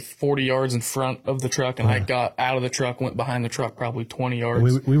probably 40 yards in front of the truck, and I got out of the truck, went behind the truck probably 20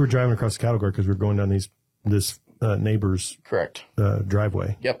 yards. We were driving across the cattle guard because we were going down this neighbor's Correct.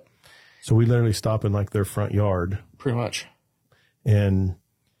 driveway. Yep. So we literally stop in their front yard, Pretty much. and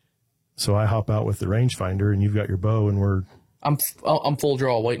so I hop out with the rangefinder, and you've got your bow, and we're I'm full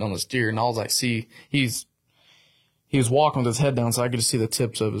draw waiting on this deer, and all I see, he was walking with his head down, so I could just see the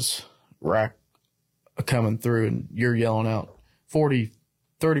tips of his rack coming through, and you're yelling out 40,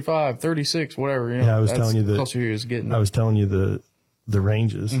 35, 36, whatever. Yeah, I was that's telling you that- closer he was getting. I was telling you the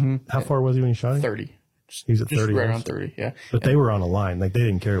ranges. How far was he when you shot him? 30. He was at Just 30 right yards. around 30, yeah. But they were on a line. They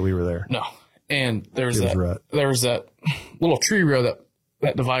didn't care we were there. No. And there was It was that rut. there was that little tree row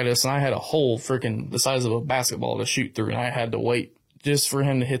that divided us, and I had a hole freaking the size of a basketball to shoot through, and I had to wait just for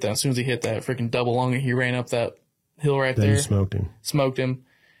him to hit that. As soon as he hit that freaking double lung, he ran up that hill right Then there, you smoked him. smoked him.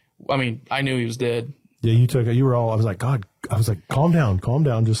 I mean, I knew he was dead. Yeah, you were all, I was like, God, I was like, calm down,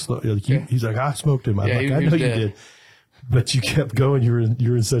 just slow. He's like, I smoked him. I'm Yeah, like, he I know was you dead. did. But you kept going. You were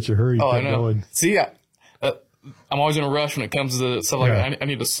in such a hurry. You Oh, I kept know. going. See, I'm always in a rush when it comes to stuff like Yeah. that. I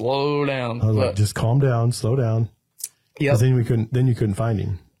need to slow down. I was But, like, just calm down, slow down. yeah, 'Cause then you couldn't find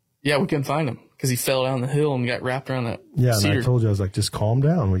him. yeah, we couldn't find him because he fell down the hill and got wrapped around that Yeah, and cedar. I told you, I was like, just calm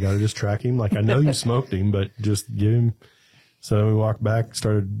down. We got to just track him. Like, I know you smoked him, but just give him. So we walked back,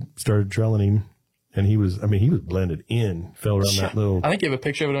 started trailing him, and he was blended in, fell around that little. I think you have a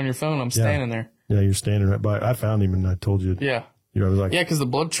picture of it on your phone. I'm standing there. Yeah, you're standing right by. I found him, and I told you. Yeah. I was like, Yeah, because the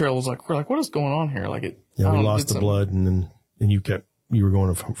blood trail was like, we're like, what is going on here? Like it. yeah, I we don't know, lost did the some- blood, and you were going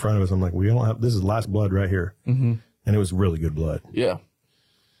in front of us. I'm like, we don't have. This is last blood right here, and it was really good blood. Yeah,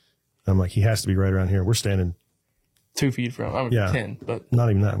 I'm like, he has to be right around here. We're standing 2 feet from. I mean, Yeah. 10, but not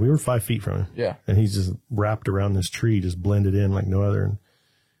even that. We were 5 feet from him. yeah, And he's just wrapped around this tree, just blended in like no other. And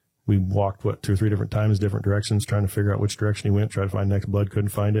we walked 2 or 3 different times, different directions, trying to figure out which direction he went. Tried to find next blood, couldn't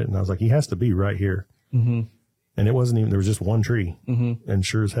find it. And I was like, he has to be right here. Mm-hmm. And it wasn't even. There was just one tree, and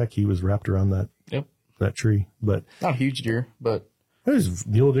sure as heck, he was wrapped around yep. that tree. But Not a huge deer, but it was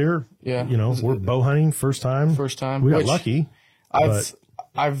mule deer. Yeah. We're bow hunting first time. first time. We got which lucky.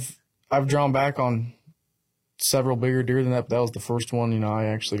 I've drawn back on several bigger deer than that, but that was the first one. I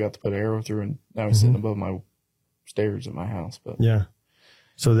actually got to put an arrow through, and now he's sitting above my stairs at my house. But Yeah.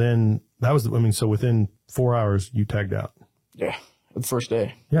 So then that was. So within 4 hours, you tagged out. yeah, The first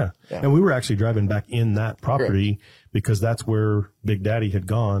day. Yeah. And we were actually driving back in that property because that's where Big Daddy had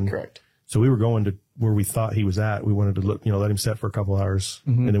gone. Correct. So we were going to where we thought he was at. We wanted to look, let him set for a couple hours,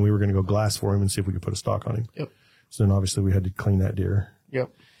 and then we were going to go glass for him and see if we could put a stock on him. Yep. So then obviously we had to clean that deer. Yep.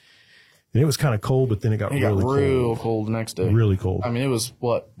 And it was kind of cold, but then it got real cold. cold the next day. Really cold. I mean, it was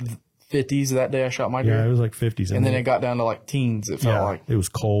 50s that day I shot my deer. Yeah, it was like 50s. And then it got down to like teens. It felt like it was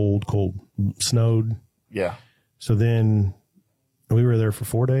cold, snowed. Yeah. So then we were there for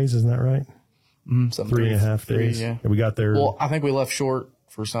 4 days. Isn't that right? 3.5 days. Yeah. And we got there. Well, I think we left short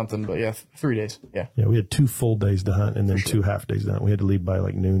for something, but 3 days. Yeah. Yeah. We had 2 full days to hunt and then 2 half days to hunt. We had to leave by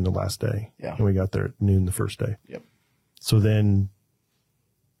like noon the last day. Yeah. And we got there at noon the first day. Yep. So then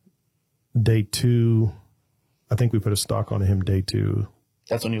day 2, I think we put a stock on him day 2.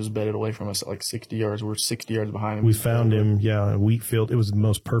 That's when he was bedded away from us at like 60 yards. We're 60 yards behind him. We found him, in a wheat field. It was the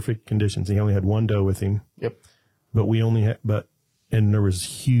most perfect conditions. He only had 1 doe with him. Yep. But we only had, and there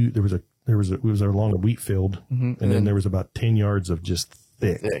was it was along a wheat field. And then there was about 10 yards of just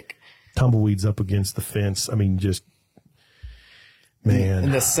thick tumbleweeds up against the fence. I mean, just, man.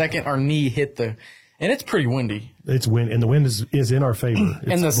 And the second our knee hit and it's pretty windy. It's wind, and the wind is in our favor.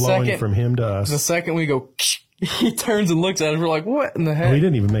 It's blowing from him to us. The second we go, he turns and looks at us. We're like, what in the heck? We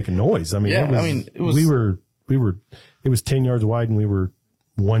didn't even make a noise. I mean, it was 10 yards wide and we were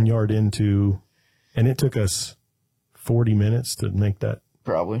 1 yard into, and it took us 40 minutes to make that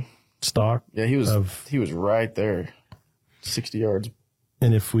probably stock. Yeah, he was right there, 60 yards.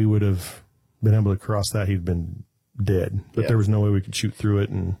 And if we would have been able to cross that, he'd been dead. But there was no way we could shoot through it.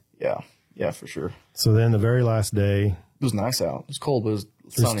 And yeah, for sure. So then the very last day, it was nice out. It was cold, but it was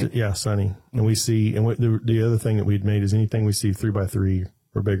sunny. Sunny. And we see, and the other thing that we'd made is anything we see 3x3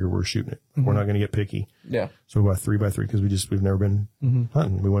 or bigger, we're shooting it. We're not going to get picky. Yeah. So about 3x3 because we've never been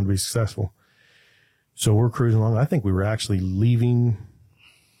hunting. We want to be successful. So we're cruising along. I think we were actually leaving.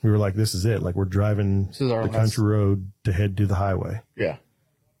 We were like, this is it. Like we're driving the country road to head to the highway. Yeah.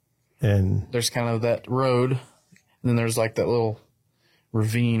 And there's kind of that road, and then there's like that little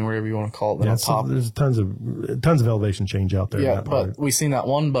ravine, whatever you want to call it. On top. There's tons of elevation change out there. Yeah, but we seen that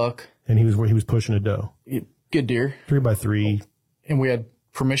one buck, and he was pushing a doe. Good deer. 3x3. And we had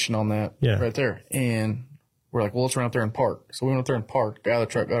permission on that. Yeah. Right there. And we're like, well, let's run out there and park. So we went out there and parked. Got out of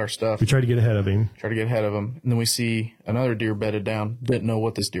the truck, got our stuff. We tried to get ahead of him. And then we see another deer bedded down. Didn't know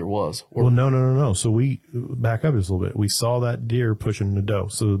what this deer was. No. So we back up just a little bit. We saw that deer pushing the doe.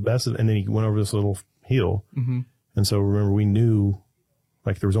 So and then he went over this little hill. Mm-hmm. And so remember, we knew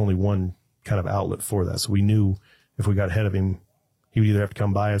like there was only one kind of outlet for that. So we knew if we got ahead of him, he would either have to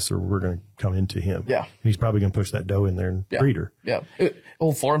come by us or we're going to come into him. Yeah. And he's probably going to push that doe in there and breed her. Yeah.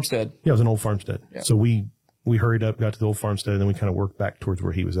 Old farmstead. Yeah, it was an old farmstead. Yeah. So we hurried up, got to the old farmstead, and then we kind of worked back towards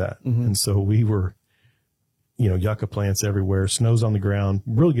where he was at. Mm-hmm. And so we were, yucca plants everywhere, snow's on the ground,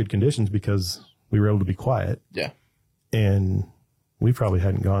 really good conditions because we were able to be quiet. Yeah. And we probably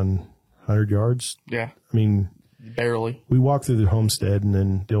hadn't gone 100 yards. Yeah. I mean, barely. We walked through the homestead and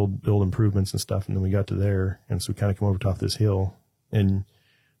then the old improvements and stuff, and then we got to there, and so we kind of come over top this hill, and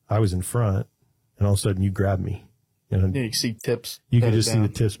I was in front, and all of a sudden you grabbed me. And you could see tips. You could just see the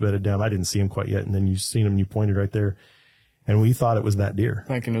tips bedded down. I didn't see him quite yet, and then you seen him, and you pointed right there, and we thought it was that deer.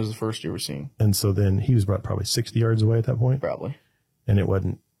 Thinking it was the first deer we're seeing. And so then he was about probably 60 yards away at that point. Probably. And it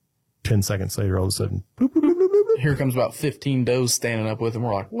wasn't 10 seconds later, all of a sudden, bloop, bloop, bloop, bloop, bloop. Here comes about 15 does standing up with him.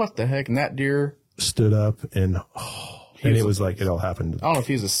 We're like, what the heck? And that deer stood up, and it was like it all happened. I don't know if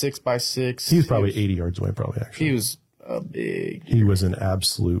he was a 6x6. He was probably 80 yards away, probably, actually. He was a big deer. He was an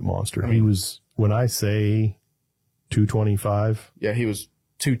absolute monster. He was, when I say 225. Yeah, he was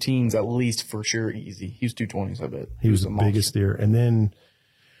 2 teens at least for sure, easy. He was 220s, I bet. He was the biggest deer. And then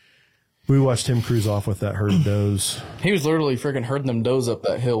we watched him cruise off with that herd of does. He was literally freaking herding them does up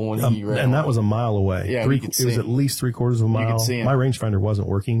that hill when he ran. And that was a mile away. Yeah, it was at least 3/4 of a mile. You could see him. My rangefinder wasn't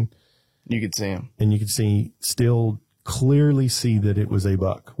working. You could see him. And you could clearly see that it was a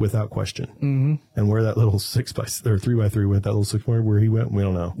buck without question. Mm-hmm. And where that little 3x3 went, that little 6-pointer, where he went, we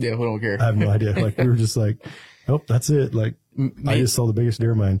don't know. Yeah, we don't care. I have no idea. Like, we were just like, oh, that's it. Like, I just saw the biggest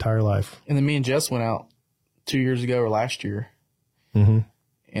deer in my entire life. And then me and Jess went out 2 years ago or last year. Mm-hmm.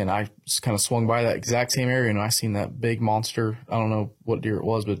 And I just kind of swung by that exact same area, and I seen that big monster. I don't know what deer it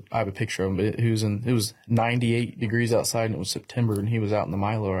was, but I have a picture of him. But it was 98 degrees outside, and it was September, and he was out in the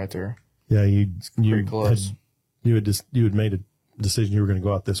Milo right there. Yeah, you close. You had made a decision you were going to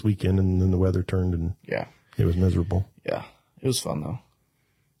go out this weekend, and then the weather turned, and it was miserable. Yeah, it was fun though.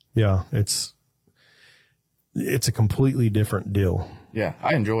 Yeah, it's a completely different deal. Yeah,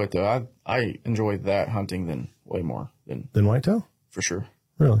 I enjoy it though. I enjoy that hunting than way more than whitetail, for sure.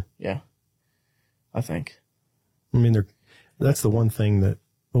 Really? Yeah, I think. I mean, that's the one thing that,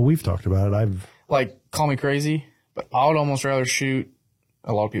 well, we've talked about it. Like, call me crazy, but I would almost rather shoot,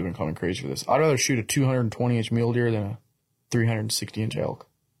 a lot of people can call me crazy for this. I'd rather shoot a 220-inch mule deer than a 360-inch elk.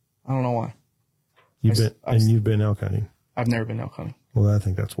 I don't know why. You've been elk hunting. I've never been elk hunting. Well, I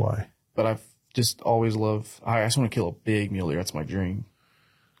think that's why. But I've just always loved, I just want to kill a big mule deer. That's my dream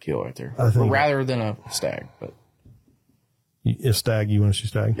kill right there. Rather than a stag. But a stag, you want to shoot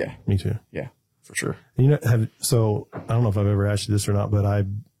stag? Yeah. Me too. Yeah, for sure. So I don't know if I've ever asked you this or not, but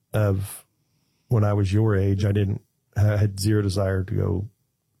when I was your age, I had zero desire to go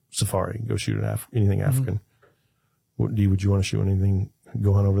safari, go shoot anything African. Would you want to shoot anything,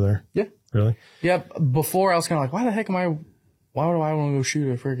 go hunt over there? Yeah. Really? Yeah. Before I was kind of like, why do I want to go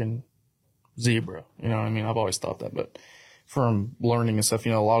shoot a freaking zebra? You know what I mean? I've always thought that, but from learning and stuff, a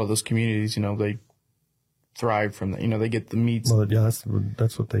lot of those communities, they thrive from that. They get the meats. Well, yeah,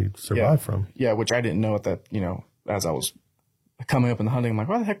 that's what they survive from. Yeah, which I didn't know at that, as I was coming up in the hunting, I'm like,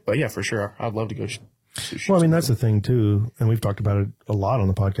 why the heck? But yeah, for sure. I'd love to go shoot. Well, I mean, that's the thing too. And we've talked about it a lot on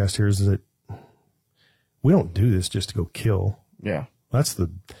the podcast here, is that we don't do this just to go kill. Yeah.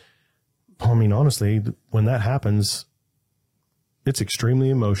 Honestly, when that happens, it's extremely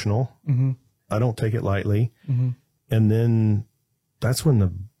emotional. Mm-hmm. I don't take it lightly. Mm-hmm. And then that's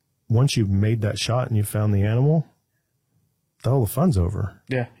when once you've made that shot and you found the animal, all the fun's over.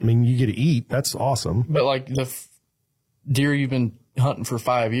 Yeah. I mean, you get to eat. That's awesome. But like the deer you've been hunting for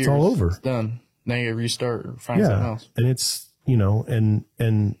 5 years. It's all over. It's done. Now you restart or find something else. And it's,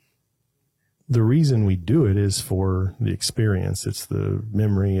 and the reason we do it is for the experience. It's the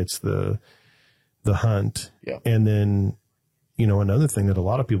memory. It's the hunt. Yeah. And then, another thing that a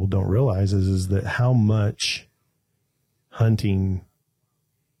lot of people don't realize is that how much hunting,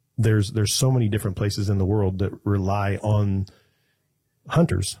 there's so many different places in the world that rely on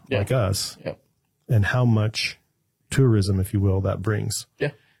hunters like us, and how much tourism, if you will, that brings.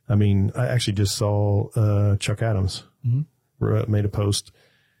 Yeah. I mean, I actually just saw Chuck Adams made a post.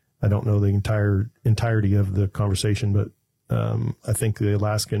 I don't know the entirety of the conversation, but I think the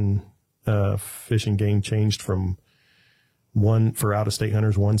Alaskan Fish and Game changed from one for out-of-state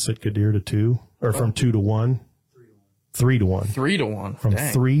hunters, one Sitka deer to two, or from 2 to 1, 3 to 1, 3 to 1, from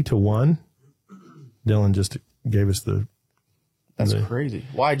 3 to 1. Dylan just gave us That's crazy.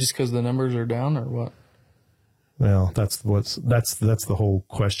 Why? Just because the numbers are down, or what? Well, that's the whole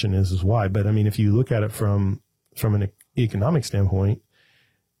question is why. But I mean, if you look at it from an economic standpoint,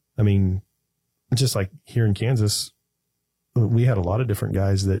 I mean, just like here in Kansas, we had a lot of different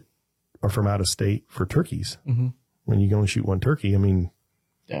guys that are from out of state for turkeys. Mm-hmm. When you go and shoot one turkey, I mean,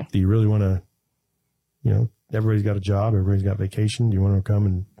 do you really want to, everybody's got a job, everybody's got vacation. Do you want to come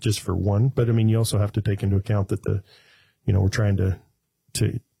and just for one? But I mean, you also have to take into account that we're trying to,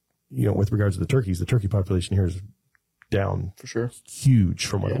 with regards to the turkeys, the turkey population here is down for sure, huge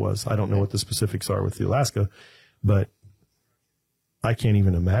from what it was. I don't know what the specifics are with the Alaska, but I can't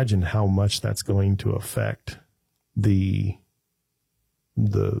even imagine how much that's going to affect the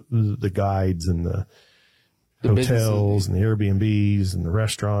guides and the hotels and the Airbnbs and the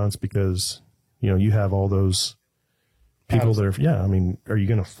restaurants, because, you have all those people that are, I mean, are you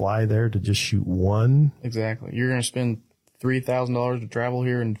going to fly there to just shoot one? Exactly. You're going to spend $3,000 to travel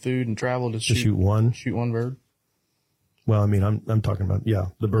here and food and travel to shoot one bird. Well, I mean, I'm talking about,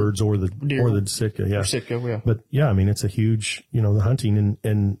 the birds or the deer, or the Sitka. Yeah. Or Sitka, yeah. But I mean, it's a huge, the hunting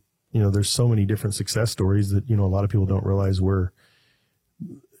and, there's so many different success stories that, a lot of people don't realize where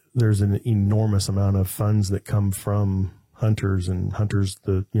there's an enormous amount of funds that come from hunters,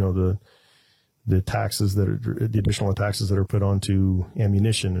 the taxes that are the additional taxes that are put onto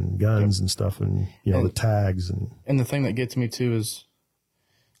ammunition and guns and stuff, and the tags and the thing that gets me too is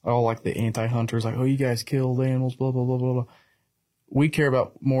all like the anti-hunters, like, oh, you guys kill the animals, blah blah blah blah blah. We care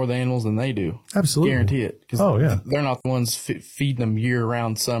about more of the animals than they do. Absolutely, guarantee it. Because they're not the ones feeding them year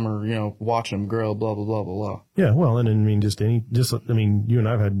round, summer, watching them grow, blah blah blah blah blah. Yeah, well, and I mean, you and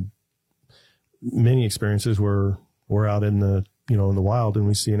I've had many experiences where we're out in the in the wild and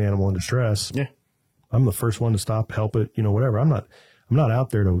we see an animal in distress. Yeah. I'm the first one to stop, help it, whatever. I'm not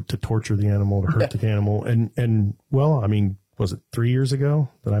out there to torture the animal, to hurt the animal. And well, I mean, was it 3 years ago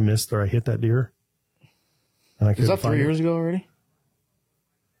that I hit that deer? And I Is that 3 years ago already?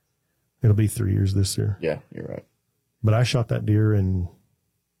 It'll be 3 years this year. Yeah, you're right. But I shot that deer in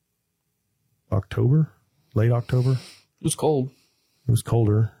October, late October. It was cold. It was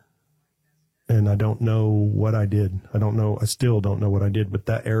colder. And I don't know what I did. I still don't know what I did, but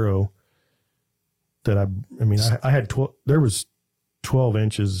that arrow that I had there was 12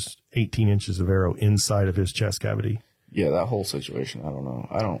 inches, 18 inches of arrow inside of his chest cavity. Yeah, that whole situation. I don't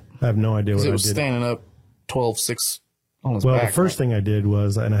know. I have no idea what I did. It was standing up 12, 6 On his Well, back, the first thing I did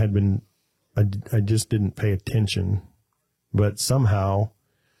was, and I just didn't pay attention, but somehow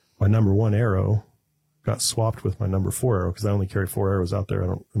my number 1 arrow got swapped with my number 4 arrow because I only carry 4 arrows out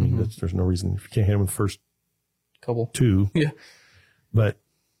there. There's no reason if you can't hit them with the first couple 2. Yeah. But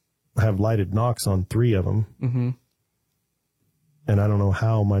I have lighted knocks on 3 of them. Mm-hmm. And I don't know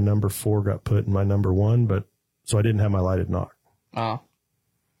how my number 4 got put in my number 1, but so I didn't have my lighted knock.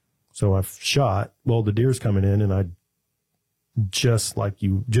 So I shot. Well, the deer's coming in, and I just like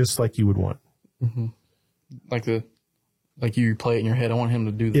you would want. Mm-hmm. Like you play it in your head. I want him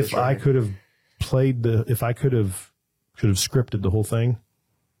to do this. If I could have scripted the whole thing,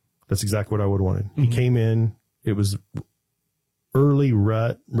 that's exactly what I would have wanted. Mm-hmm. He came in. It was early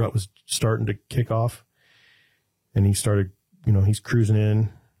rut. Rut was starting to kick off, and he started. He's cruising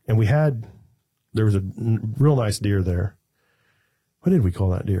in, and there was a real nice deer there. What did we call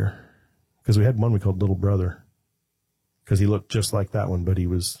that deer? Because we had one we called Little Brother, because he looked just like that one, but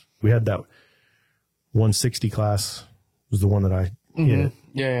we had that 160 class was the one that I hit.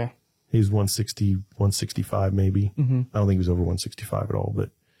 Yeah. He was 160, 165 maybe. Mm-hmm. I don't think he was over 165 at all,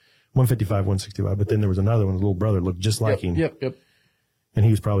 but 155, 165. But then there was another one, Little Brother, looked just like him. Yep. And he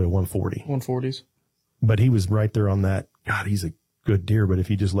was probably a 140. 140s. But he was right there on that. God, he's a good deer, but if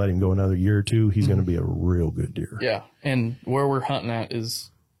you just let him go another year or 2, he's going to be a real good deer. Yeah. And where we're hunting at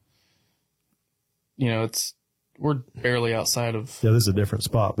is, we're barely outside of. Yeah, this is a different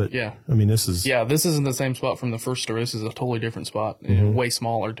spot, but yeah. This is. Yeah, this isn't the same spot from the first story. This is a totally different spot. Mm-hmm. Way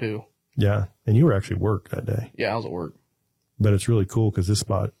smaller too. Yeah. And you were actually at work that day. Yeah, I was at work. But it's really cool because this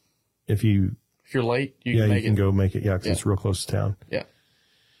spot, if you're late, you can go make it. Yeah, because it's real close to town. Yeah.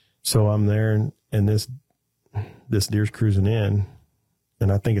 So I'm there, and this deer's cruising in,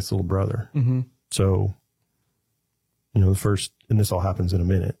 and I think it's Little Brother. Mm-hmm. So, the first, and this all happens in a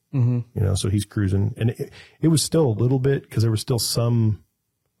minute. Mm-hmm. So he's cruising, and it was still a little bit because there was still some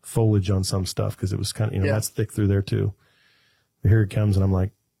foliage on some stuff because it was kind of, that's thick through there too. But here it comes, and I'm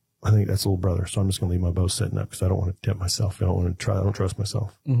like, I think that's Little Brother. So I'm just going to leave my bow sitting up because I don't want to tip myself. I don't trust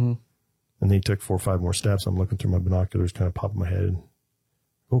myself. Mm-hmm. And then he took 4 or 5 more steps. I'm looking through my binoculars, kind of popping my head. And,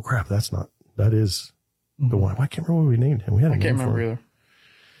 oh crap, that is the one. I can't remember what we named him. I can't remember either.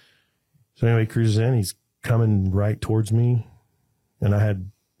 So anyway, he cruises in. He's coming right towards me, and I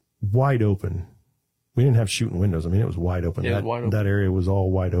had wide open. We didn't have shooting windows. It was wide open. Yeah, wide open. That area was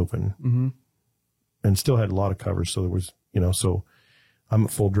all wide open, mm-hmm. and still had a lot of cover. So there was, so I'm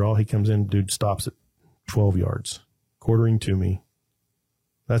at full draw. He comes in. Dude stops at 12 yards, quartering to me.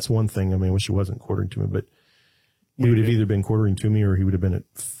 That's one thing. I wish it wasn't quartering to me, but he would have either been quartering to me or he would have been at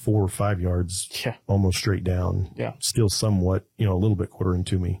 4 or 5 yards, almost straight down. Yeah, still somewhat, a little bit quartering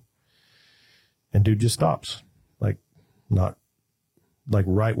to me. And dude just stops, not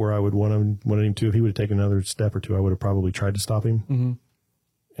right where I would wanted him to. If he would have taken another step or 2, I would have probably tried to stop him. Mm-hmm.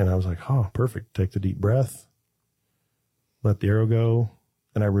 And I was like, oh, perfect. Take the deep breath, let the arrow go.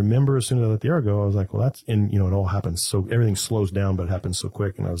 And I remember as soon as I let the arrow go, I was like, well, it all happens. So everything slows down, but it happens so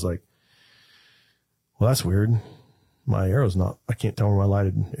quick. And I was like, well, that's weird. My arrow's I can't tell where my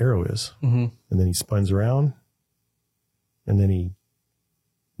lighted arrow is. Mm-hmm. And then he spins around, and then he,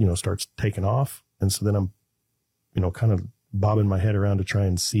 starts taking off. And so then I'm, kind of bobbing my head around to try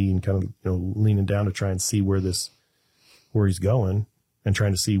and see, and kind of, leaning down to try and see where he's going, and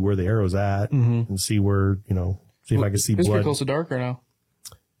trying to see where the arrow's at, mm-hmm. and see where, see if I can see blood. It's pretty close to dark right now.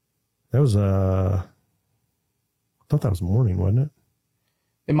 That was, I thought that was morning, wasn't it?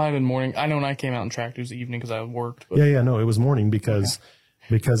 It might have been morning. I know when I came out and tracked, it was evening because I worked. But... Yeah, no, it was morning because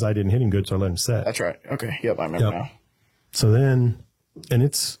I didn't hit him good, so I let him set. That's right. Okay, yep, I remember now. So then, and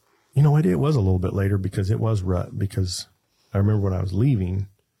it's, it was a little bit later because it was rut, because I remember when I was leaving.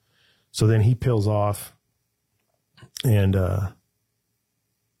 So then he peels off, and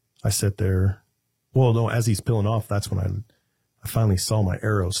I sit there. Well, no, as he's peeling off, that's when I finally saw my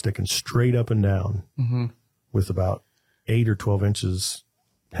arrow sticking straight up and down, mm-hmm. with about 8 or 12 inches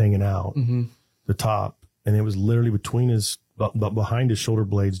hanging out, mm-hmm. the top. And it was literally between behind his shoulder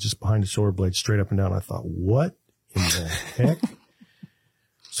blades, just behind his shoulder blades, straight up and down. I thought, what in the heck?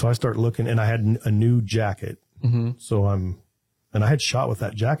 So I start looking, and I had a new jacket. Mm-hmm. So and I had shot with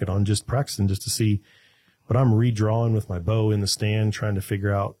that jacket on, just practicing just to see, but I'm redrawing with my bow in the stand, trying to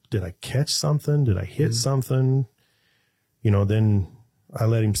figure out, did I catch something? Did I hit mm-hmm. something? Then I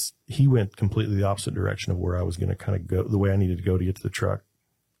let him, he went completely the opposite direction of where I was going to kind of go, the way I needed to go to get to the truck.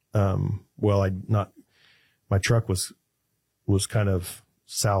 My truck was kind of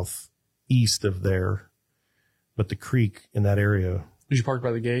southeast of there, but the creek in that area. Did you park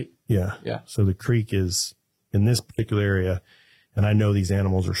by the gate? Yeah. Yeah. So the creek is in this particular area, and I know these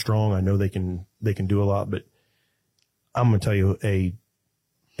animals are strong. I know they can do a lot, but I'm going to tell you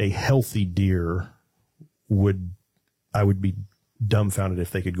a healthy deer I would be dumbfounded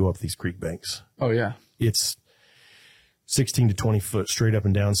if they could go up these creek banks. Oh yeah. It's 16 to 20 foot straight up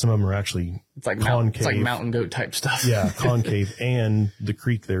and down. Some of them are actually concave. It's like mountain goat type stuff. Yeah, concave, and the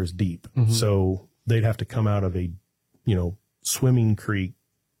creek there is deep. Mm-hmm. So they'd have to come out of a, swimming creek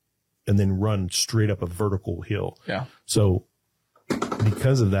and then run straight up a vertical hill. Yeah. So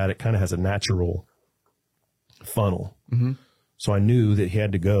because of that, it kind of has a natural funnel. Mm-hmm. So I knew that he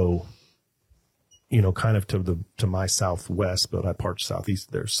had to go, kind of to my southwest, but I parked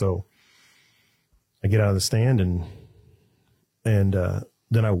southeast there. So I get out of the stand and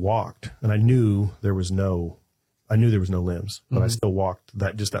then I walked, and I knew there was no limbs, but I still walked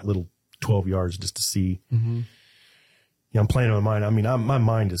that little 12 yards just to see. Mm-hmm. I'm playing in my mind. I mean, my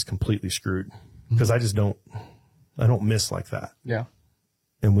mind is completely screwed because I don't miss like that. Yeah.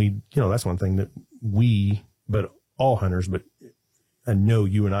 And that's one thing that but all hunters, but I know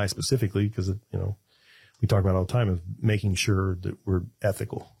you and I specifically, because, we talk about all the time of making sure that we're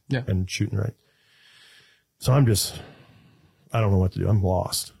ethical and shooting right. So I don't know what to do. I'm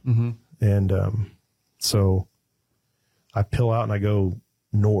lost. Mm-hmm. And so I pill out and I go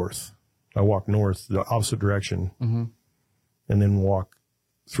north. I walk north, the opposite direction, and then walk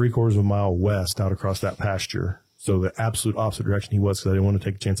 3/4 of a mile west out across that pasture. So the absolute opposite direction he was, because I didn't want to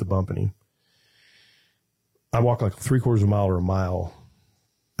take a chance of bumping him. I walk like 3/4 of a mile or a mile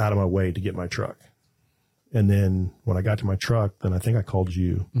out of my way to get my truck. And then when I got to my truck, then I think I called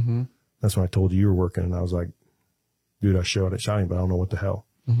you. Mm-hmm. That's when I told you were working, and I was like, dude, I shot him, but I don't know what the hell.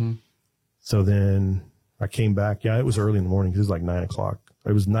 Mm-hmm. So then I came back. Yeah, it was early in the morning because it was like 9 o'clock.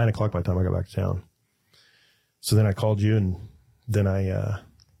 It was 9 o'clock by the time I got back to town. So then I called you, and then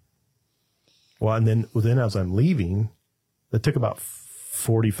then as I'm leaving, it took about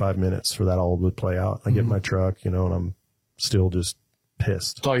 45 minutes for that all to play out. I get in my truck, and I'm still just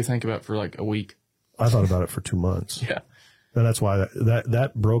pissed. That's all you think about for like a week. I thought about it for 2 months. Yeah. And that's why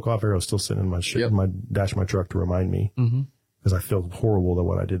that broke off arrow is still sitting in my my dash of my truck to remind me, because I feel horrible at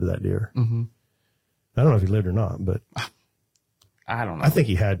what I did to that deer. Mm-hmm. I don't know if he lived or not, but I don't know. I think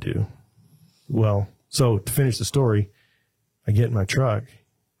he had to. Well, so to finish the story, I get in my truck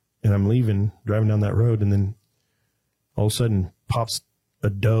and I'm driving down that road, and then all of a sudden pops a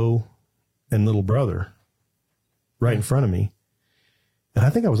doe and little brother right in front of me. And I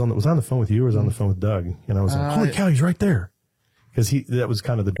think I was on the phone with you, or was on the phone with Doug, and I was like, holy cow, he's right there. Because that was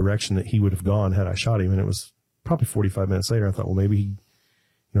kind of the direction that he would have gone had I shot him. And it was probably 45 minutes later. I thought, well, maybe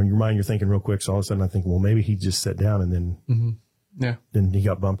in your mind, you're thinking real quick. So all of a sudden I think, well, maybe he just sat down and then, then he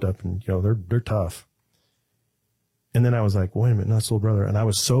got bumped up, and, they're tough. And then I was like, wait a minute, no, that's little brother. And I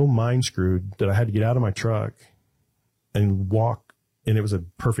was so mind screwed that I had to get out of my truck and walk. And it was a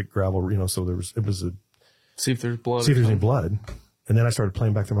perfect gravel, so see if there's blood. See if there's any blood. And then I started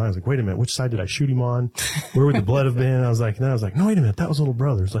playing back through my mind. I was like, wait a minute, which side did I shoot him on? Where would the blood have been? I was like, no, wait a minute, that was little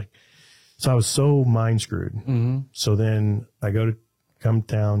brother. It's like, so I was so mind screwed. Mm-hmm. So then I come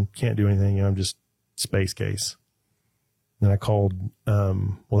down, can't do anything. I'm just space case. Then I called,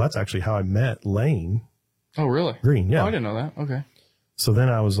 that's actually how I met Lane. Oh, really? Green, yeah. Oh, I didn't know that. Okay. So then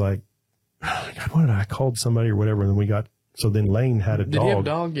I was like, God, I called somebody or whatever. And then so then Lane had a dog. Did he have a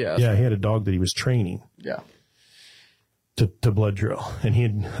dog? Yeah. Yeah, he had a dog that he was training. Yeah. To blood drill,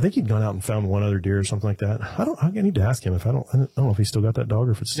 and I think he'd gone out and found one other deer or something like that. I need to ask him I don't know if he still got that dog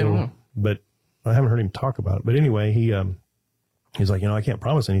or if it's still, but I haven't heard him talk about it. But anyway, he's like, I can't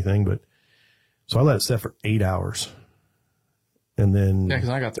promise anything, but so I let it set for 8 hours, and then because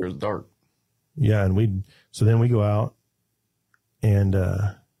I got there it was dark. Yeah, and so then we go out and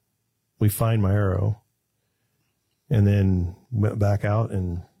we find my arrow, and then went back out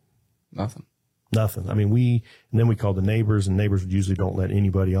and nothing. I mean, and then we called the neighbors, and neighbors usually don't let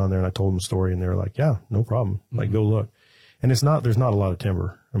anybody on there. And I told them the story, and they were like, yeah, no problem. Mm-hmm. Like, go look. And there's not a lot of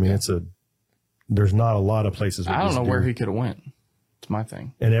timber. I mean, there's not a lot of places. I don't know where he could have went. It's my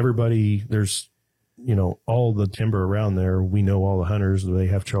thing. And everybody, there's, all the timber around there. We know all the hunters, they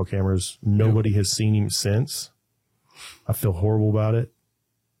have trail cameras. Nobody has seen him since. I feel horrible about it.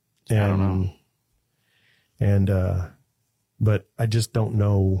 And, I don't know. But I just don't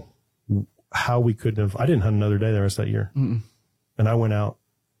know how we couldn't have. I didn't hunt another day the rest of that year. Mm-mm. And I went out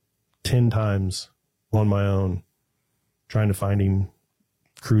 10 times on my own trying to find him,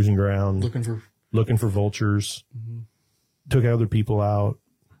 cruising around, looking for vultures, took other people out.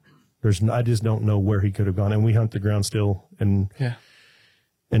 I just don't know where he could have gone. And we hunt the ground still, and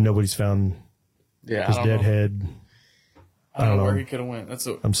nobody's found his dead head. I don't know where he could have went.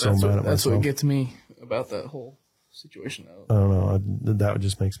 I'm so mad at myself. That's what gets me about that whole situation. I don't know. That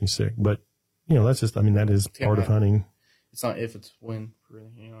just makes me sick. But, that's just, that is part of hunting. It's not if, it's when,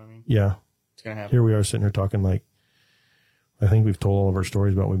 really. You know what I mean? Yeah. It's going to happen. Here we are sitting here talking like, I think we've told all of our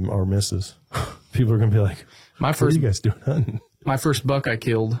stories about our misses. People are going to be like, what are you guys doing hunting? My first buck I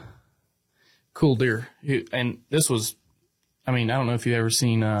killed, cool deer. And this was, I mean, I don't know if you've ever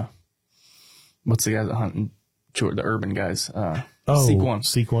seen, what's the guys that hunt the urban guys? Seek One.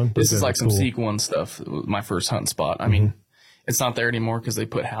 Seek One. This is like some Seek One stuff. It was my first hunting spot. I mean, it's not there anymore because they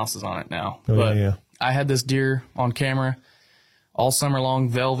put houses on it now. Oh, but yeah. I had this deer on camera all summer long,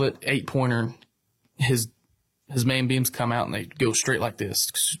 velvet, 8-pointer. His main beams come out and they go straight like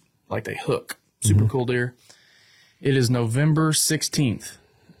this, like they hook. Super cool deer. It is November 16th.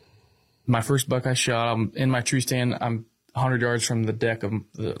 My first buck I shot. I'm in my tree stand. I'm 100 yards from the deck of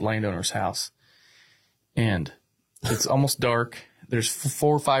the landowner's house. And it's almost dark. There's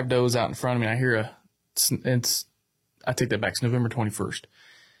 4 or 5 does out in front of me. I hear I take that back. It's November 21st.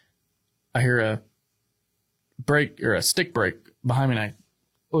 I hear a break or a stick break behind me, and I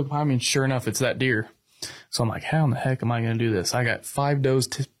look behind me, and sure enough, it's that deer. So I'm like, how in the heck am I going to do this? I got 5 does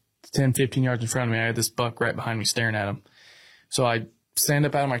 10, 15 yards in front of me. I had this buck right behind me staring at him. So I stand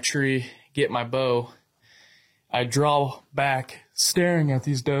up out of my tree, get my bow. I draw back, staring at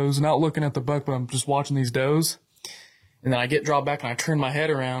these does, not looking at the buck, but I'm just watching these does. And then I draw back, and I turn my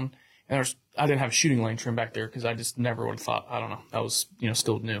head around, and I didn't have a shooting lane trim back there because I just never would have thought, I don't know, that was,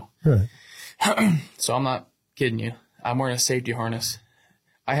 still new. Right. So I'm not kidding you. I'm wearing a safety harness.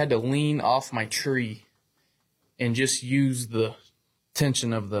 I had to lean off my tree and just use the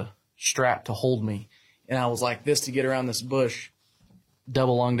tension of the strap to hold me. And I was like this to get around this bush.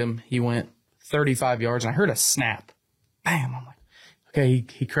 Double lunged him. He went 35 yards, and I heard a snap. Bam! I'm like, okay,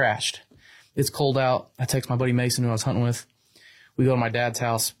 he crashed. It's cold out. I text my buddy Mason, who I was hunting with. We go to my dad's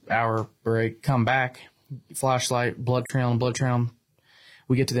house, hour break, come back, flashlight, blood trail.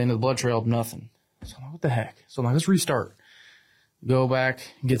 We get to the end of the blood trail, nothing. So I'm like, what the heck? So I'm like, let's restart. Go back,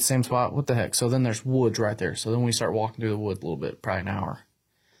 get the same spot. What the heck? So then there's woods right there. So then we start walking through the woods a little bit, probably an hour.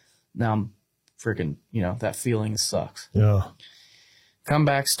 Now I'm freaking, that feeling sucks. Yeah. Come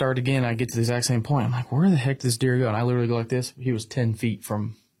back, start again. I get to the exact same point. I'm like, where the heck did this deer go? And I literally go like this. He was 10 feet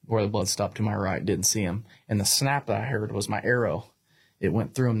from where the blood stopped to my right. Didn't see him. And the snap that I heard was my arrow. It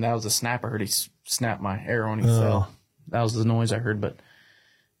went through him. That was the snap I heard. He snapped my arrow and he fell. That was the noise I heard, but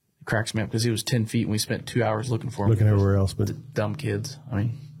it cracks me up because he was 10 feet and we spent 2 hours looking for him. Looking everywhere else. But dumb kids. I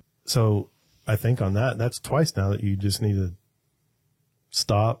mean. So I think on that's twice now that you just need to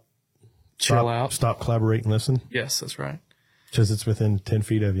chill out. Stop, collaborate, and listen. Yes, that's right. Because it's within 10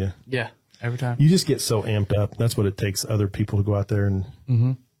 feet of you. Yeah, every time. You just get so amped up. That's what it takes other people to go out there and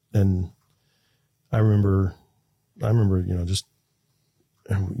I remember, just,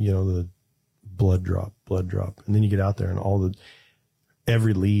 the blood drop. And then you get out there and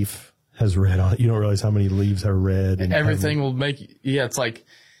every leaf has red on it. You don't realize how many leaves are red. And everything will make, it's like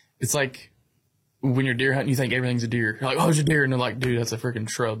when you're deer hunting, you think everything's a deer. You're like, oh, it's a deer. And they're like, dude, that's a freaking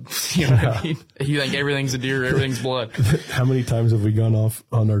shrub. You know what I mean? You think everything's a deer, everything's blood. How many times have we gone off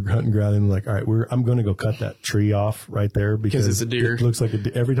on our hunting ground and like, all right, I'm going to go cut that tree off right there because it's a deer. It looks like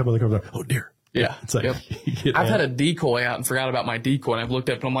every time I look over there, oh, deer. Yeah. It's like, I've had a decoy out and forgot about my decoy. And I've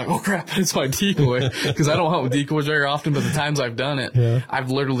looked up and I'm like, oh crap, it's my decoy. Because I don't hunt with decoys very often, but the times I've done it, I've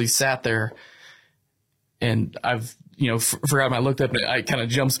literally sat there and I've, forgot when I looked up and it kind of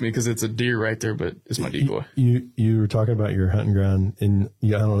jumps me because it's a deer right there, but it's my decoy. You were talking about your hunting ground and I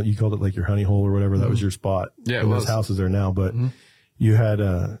don't know, you called it like your honey hole or whatever. That was your spot. Yeah, and those houses there now, but you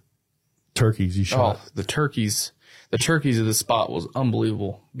had turkeys you shot. Oh, the turkeys of the spot was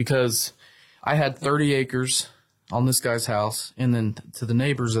unbelievable because I had 30 acres on this guy's house, and then to the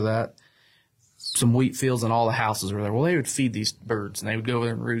neighbors of that, some wheat fields, and all the houses were there. Well, they would feed these birds, and they would go over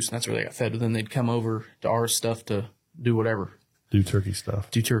there and roost, and that's where they got fed. But then they'd come over to our stuff to do whatever. Do turkey stuff.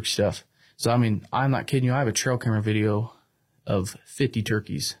 So, I mean, I'm not kidding you. I have a trail camera video of 50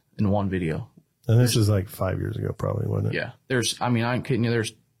 turkeys in one video. And this is like 5 years ago, probably, wasn't it? Yeah. I'm kidding you.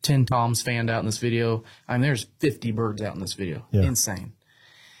 There's 10 toms fanned out in this video. I mean, there's 50 birds out in this video. Yeah. Insane.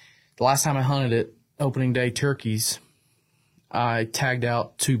 The last time I hunted it, opening day turkeys, I tagged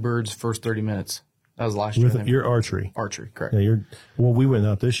out 2 birds first 30 minutes. That was last year. With your archery? Archery, correct. Yeah, we went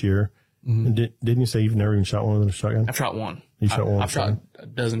out this year. And didn't you say you've never even shot one with a shotgun? I've shot one. You shot one? I've shot a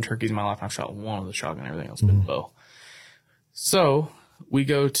dozen turkeys in my life. I've shot one with a shotgun. Everything else has been bow. So we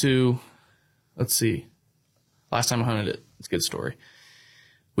go to, let's see. Last time I hunted it, it's a good story.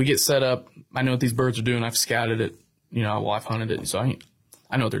 We get set up. I know what these birds are doing. I've scouted it. I've hunted it. So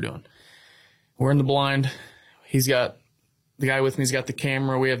I know what they're doing. We're in the blind. The guy with me's got the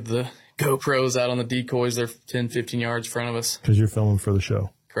camera. We have the GoPros out on the decoys. They're 10, 15 yards in front of us. Because you're filming for the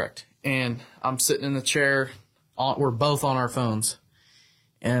show. Correct. And I'm sitting in the chair. we're both on our phones.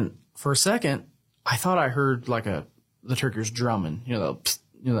 And for a second, I thought I heard like the turkey was drumming,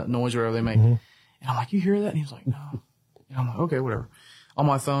 that noise or whatever they make. And I'm like, you hear that? And he was like, no. And I'm like, okay, whatever. On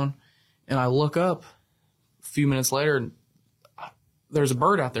my phone. And I look up a few minutes later and there's a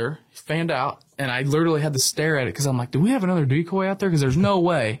bird out there, fanned out. And I literally had to stare at it because I'm like, do we have another decoy out there? Because there's no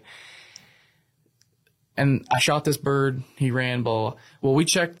way. And I shot this bird. He ran, blah, blah. Well, we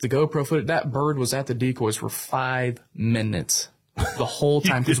checked the GoPro footage. That bird was at the decoys for 5 minutes the whole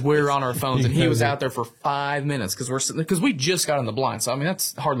time because we were on our phones. And he was out there for 5 minutes because we just got in the blind. So, I mean,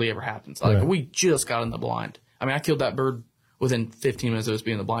 that's hardly ever happens. Like, we just got in the blind. I mean, I killed that bird within 15 minutes of us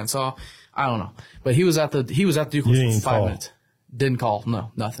being in the blind. So, I don't know. But he was at the decoys for 5 minutes. Didn't call.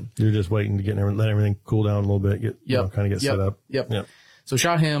 No, nothing. You're just waiting to let everything cool down a little bit, kind of get set up. Yep. So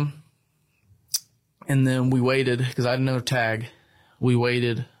shot him, and then we waited because I had another tag. We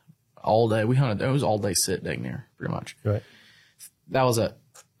waited all day. We hunted. It was all day sit dang near, pretty much. Right. That was it.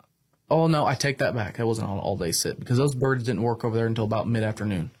 Oh no, I take that back. That wasn't an all day sit because those birds didn't work over there until about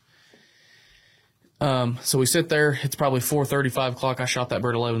mid-afternoon. So we sit there. It's probably 4:30, 5 o'clock. I shot that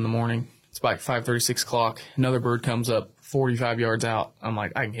bird 11 in the morning. It's about 5:30, 6 o'clock. Another bird comes up 45 yards out. I'm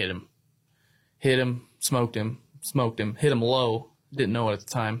like, I can hit him. Hit him, smoked him, hit him low. Didn't know it at the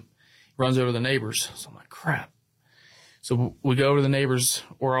time. Runs over to the neighbors. So I'm like, crap. So we go over to the neighbors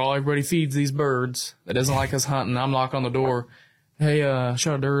where everybody feeds these birds that doesn't like us hunting. I'm knocking on the door. Hey, I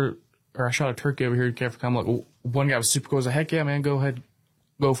shot a turkey over here. You care if I come? Like, one guy was super cool. I was like, heck yeah, man, go ahead.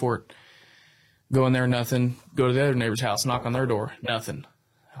 Go for it. Go in there, nothing. Go to the other neighbor's house, knock on their door, nothing.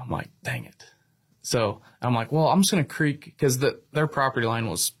 I'm like, dang it. So I'm like, well, I'm just going to creek because their property line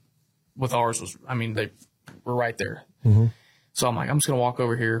with ours they were right there. Mm-hmm. So I'm like, I'm just going to walk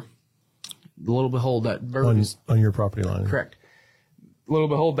over here. Little behold, that bird on your property line. Correct. Little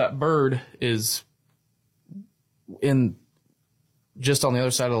behold, that bird is in just on the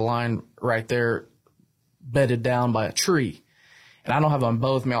other side of the line right there, bedded down by a tree. And I don't have on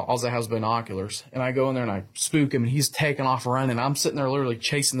both. All I have is binoculars. And I go in there and I spook him, and he's taking off running. I'm sitting there literally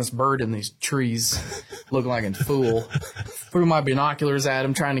chasing this bird in these trees, looking like a fool. Threw my binoculars at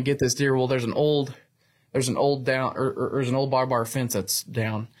him, trying to get this deer. Well, there's an old barbed wire fence that's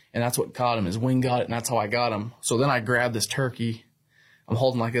down, and that's what caught him. His wing got it, and that's how I got him. So then I grabbed this turkey. I'm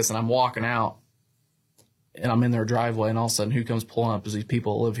holding like this, and I'm walking out, and I'm in their driveway, and all of a sudden, who comes pulling up is these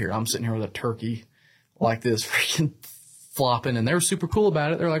people that live here. I'm sitting here with a turkey like this, freaking flopping, and they were super cool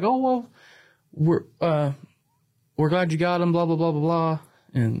about it. They're like, "Oh well, we're glad you got him." Blah blah blah blah blah.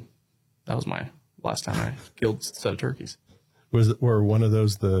 And that was my last time I killed a set of turkeys. Were one of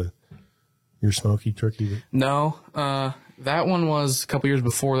those your smoky turkey? No, that one was a couple years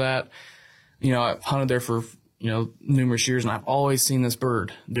before that. I've hunted there for numerous years, and I've always seen this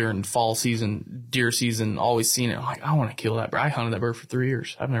bird during fall season, deer season. Always seen it. I'm like, I want to kill that bird. I hunted that bird for 3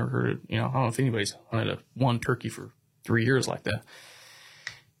 years. I've never heard it. I don't know if anybody's hunted one turkey for 3 years like that.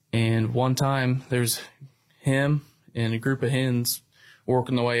 And one time there's him and a group of hens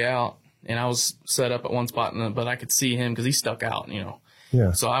working the way out, and I was set up at one spot, but I could see him because he stuck out,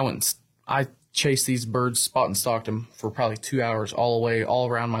 Yeah. So I chased these birds, spot and stalked them for probably 2 hours all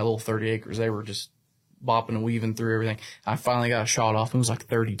around my little 30 acres. They were just bopping and weaving through everything. I finally got a shot off. It was like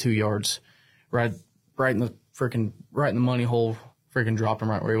 32 yards, right in the money hole, freaking dropped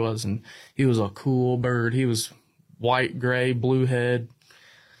him right where he was. And he was a cool bird. He was white, gray, blue head.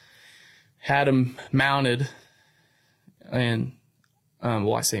 Had him mounted, and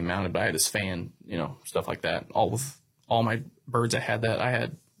I say mounted, but I had his fan, stuff like that. With all my birds, I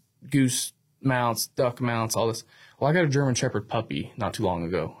had goose mounts, duck mounts, all this. Well, I got a German Shepherd puppy not too long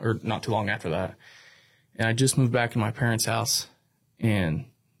ago, or not too long after that, and I just moved back to my parents' house, and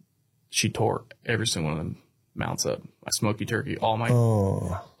she tore every single one of them mounts up. My smoky turkey, all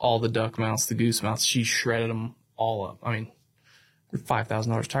the duck mounts, the goose mounts, she shredded them all up. I mean,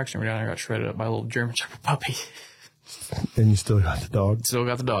 $5,000 tax down there got shredded up by a little German Shepherd puppy. And you still got the dog? Still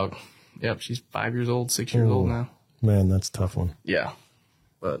got the dog. Yep, she's 5 years old, 6 years old now. Man, that's a tough one. Yeah.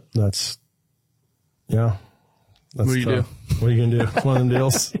 But That's what do you tough. do? What are you going to do? It's one of them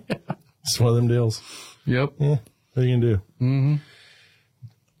deals. It's one of them deals. Yep. Yeah. What are you going to do? Mm-hmm.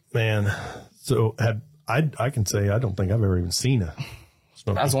 Man, so I can say I don't think I've ever even seen a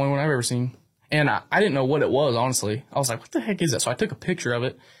smoky. That's the only one I've ever seen. And I didn't know what it was, honestly. I was like, what the heck is that? So I took a picture of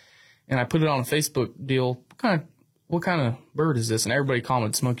it, and I put it on a Facebook deal. What kind of bird is this? And everybody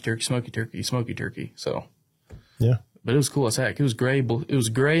commented, smoky turkey, smoky turkey, smoky turkey. So, yeah. But it was cool as heck. It was gray. It was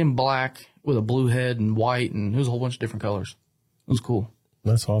gray and black with a blue head and white, and it was a whole bunch of different colors. It was cool.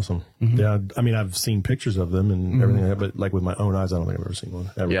 That's awesome. Mm-hmm. Yeah. I mean, I've seen pictures of them and everything like that, but like with my own eyes, I don't think I've ever seen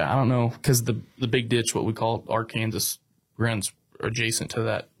one ever. Yeah, I don't know, because the big ditch, what we call Arkansas, runs adjacent to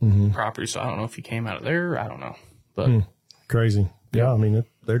that property. So I don't know if he came out of there. I don't know, but Crazy. Yeah. I mean,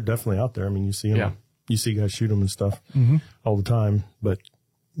 they're definitely out there. I mean, you see them, Yeah. you see guys shoot them and stuff all the time, but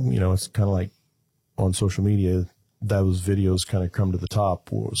it's kind of like on social media, those videos kind of come to the top.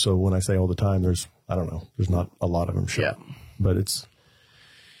 So when I say all the time, there's not a lot of them shot, but it's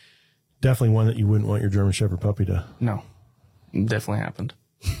definitely one that you wouldn't want your German Shepherd puppy to. no, it definitely happened.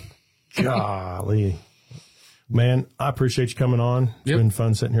 Golly. Man, I appreciate you coming on. It's Yep. been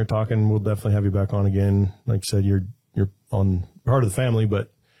fun sitting here talking. We'll definitely have you back on again. Like I said, you're on part of the family,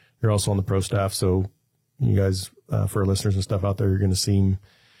 but you're also on the pro staff. So you guys, for our listeners and stuff out there, you're going to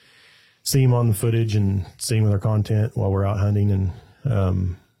see him on the footage and see him with our content while we're out hunting.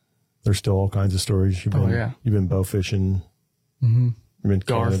 And there's still all kinds of stories. You've been bow fishing. You've been to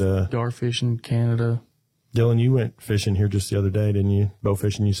Canada. Gar fishing, Canada. Dylan, you went fishing here just the other day, didn't you? Bow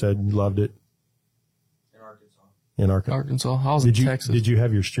fishing, you said you loved it. In Arkansas. Arkansas. I was in Texas. Did you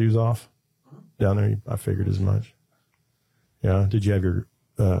have your shoes off down there? I figured as much. Yeah. Did you have your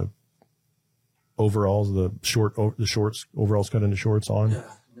overalls, the shorts, overalls cut into shorts on? Yeah,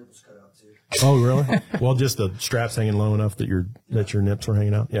 nipples cut out too. Oh, really? Well, just the straps hanging low enough that your nips were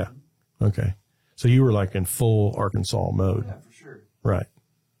hanging out. Yeah. Okay. So you were like in full Arkansas mode. Yeah, for sure. Right.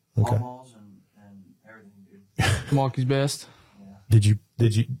 Okay. Malls and everything, dude. Milwaukee's best. Did you,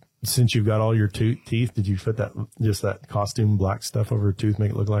 since you've got all your teeth, did you put that costume black stuff over your tooth, make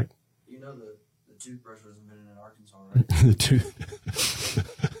it look like? You know the toothbrush was invented in Arkansas, right? The tooth.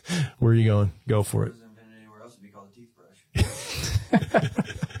 Where are you going? Go for If it. it was invented anywhere else, it'd be called a toothbrush.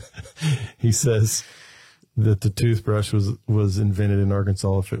 He says that the toothbrush was invented in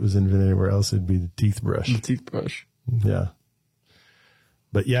Arkansas. If it was invented anywhere else, it'd be the teeth brush. The teeth brush. Yeah.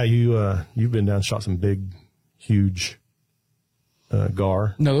 But yeah, you've been down, shot some big, huge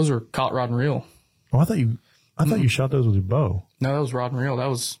gar. No, those were caught rod and reel. Oh, I thought you shot those with your bow. No, that was rod and reel. That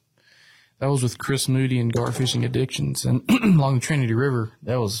was with Chris Moody and Gar Fishing Addictions and along the Trinity River.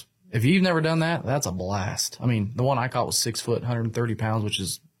 That was, if you've never done that, that's a blast. I mean, the one I caught was 6 foot, 130 pounds, which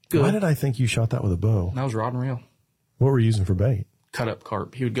is good. Why did I think you shot that with a bow? That was rod and reel. What were you using for bait? Cut up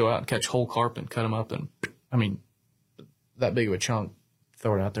carp. He would go out and catch whole carp and cut them up, and I mean, that big of a chunk,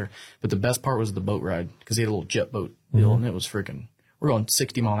 throw it out there. But the best part was the boat ride, because he had a little jet boat deal, and it was freaking. We're going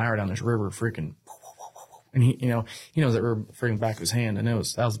 60 mile an hour down this river, freaking, and he knows that river freaking back of his hand, and that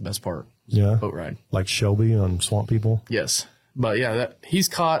was the best part. Yeah. Boat ride. Like Shelby on Swamp People? Yes. But yeah, he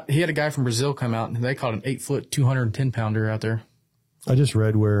had a guy from Brazil come out, and they caught an 8 foot, 210 pounder out there. I just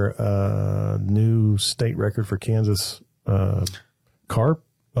read where new state record for Kansas carp,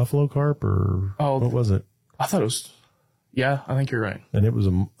 buffalo carp, or what was it? I thought it was, yeah, I think you're right. And it was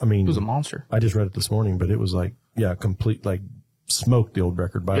It was a monster. I just read it this morning, but it was like, complete, like smoked the old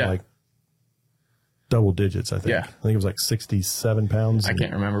record by like double digits, I think. Yeah. I think it was like 67 pounds. I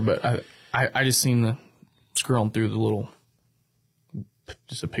can't remember, but I just seen the scrolling through the little,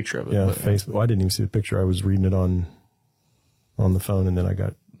 just a picture of it. Yeah, but, Facebook. Well, I didn't even see the picture. I was reading it on the phone, and then I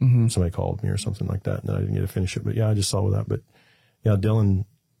got somebody called me or something like that, and then I didn't get to finish it. But yeah, I just saw that. But yeah, Dylan,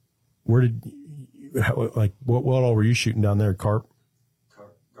 what all were you shooting down there? Carp?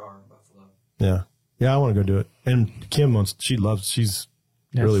 Gar, buffalo. Yeah. Yeah, I want to go do it. And Kim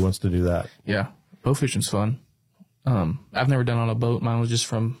really wants to do that. Yeah, bow fishing's fun. I've never done on a boat. Mine was just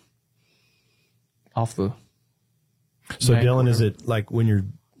from off the. So bank Dylan, or is it like when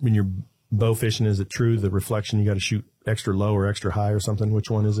you're bow fishing, is it true the reflection you got to shoot extra low or extra high or something? Which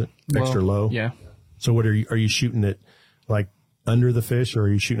one is it? Extra low? Yeah. So what are you shooting it like under the fish, or are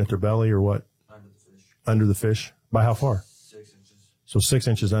you shooting at their belly, or what? Under the fish. Under the fish? By how far? 6 inches. So 6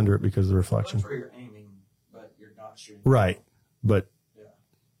 inches under it because of the reflection. That's where you're aiming, but you're not shooting. Right. But Yeah.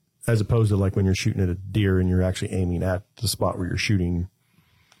 as opposed to like when you're shooting at a deer and you're actually aiming at the spot where you're shooting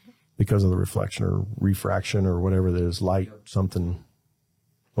because of the reflection or refraction or whatever it is, light, something,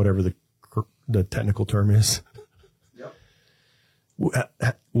 whatever the technical term is. Yep.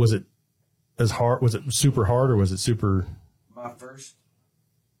 Was it as hard? Was it super hard, or was it super? My first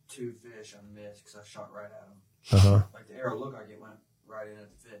 2 fish I missed because I shot right at them. Uh-huh. Like the arrow looked like it went right in at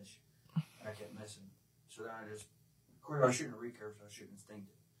the fish. And I kept missing. So then of course I was shooting a recurve, so I was shooting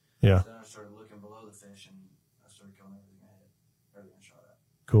instinctive. Yeah. So then I started looking below the fish and I started killing everything I hit. Everything I shot at.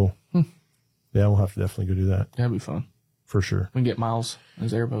 Cool. Yeah, we'll have to definitely go do that That'd be fun. for sure. We can get Miles in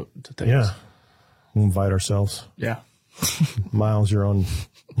his airboat to take Yeah. us. We'll invite ourselves. Yeah. Miles, you're on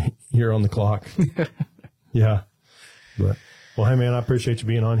the clock. Yeah. But well, hey man, I appreciate you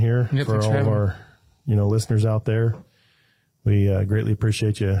being on here Yeah, for thanks all for of having our, listeners out there. We greatly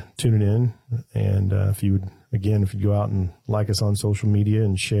appreciate you tuning in. And if you go out and like us on social media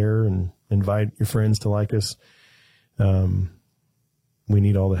and share and invite your friends to like us, we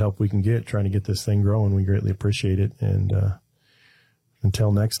need all the help we can get trying to get this thing growing. We greatly appreciate it. And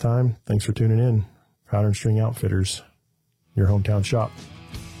until next time, thanks for tuning in. Powder and String Outfitters, your hometown shop.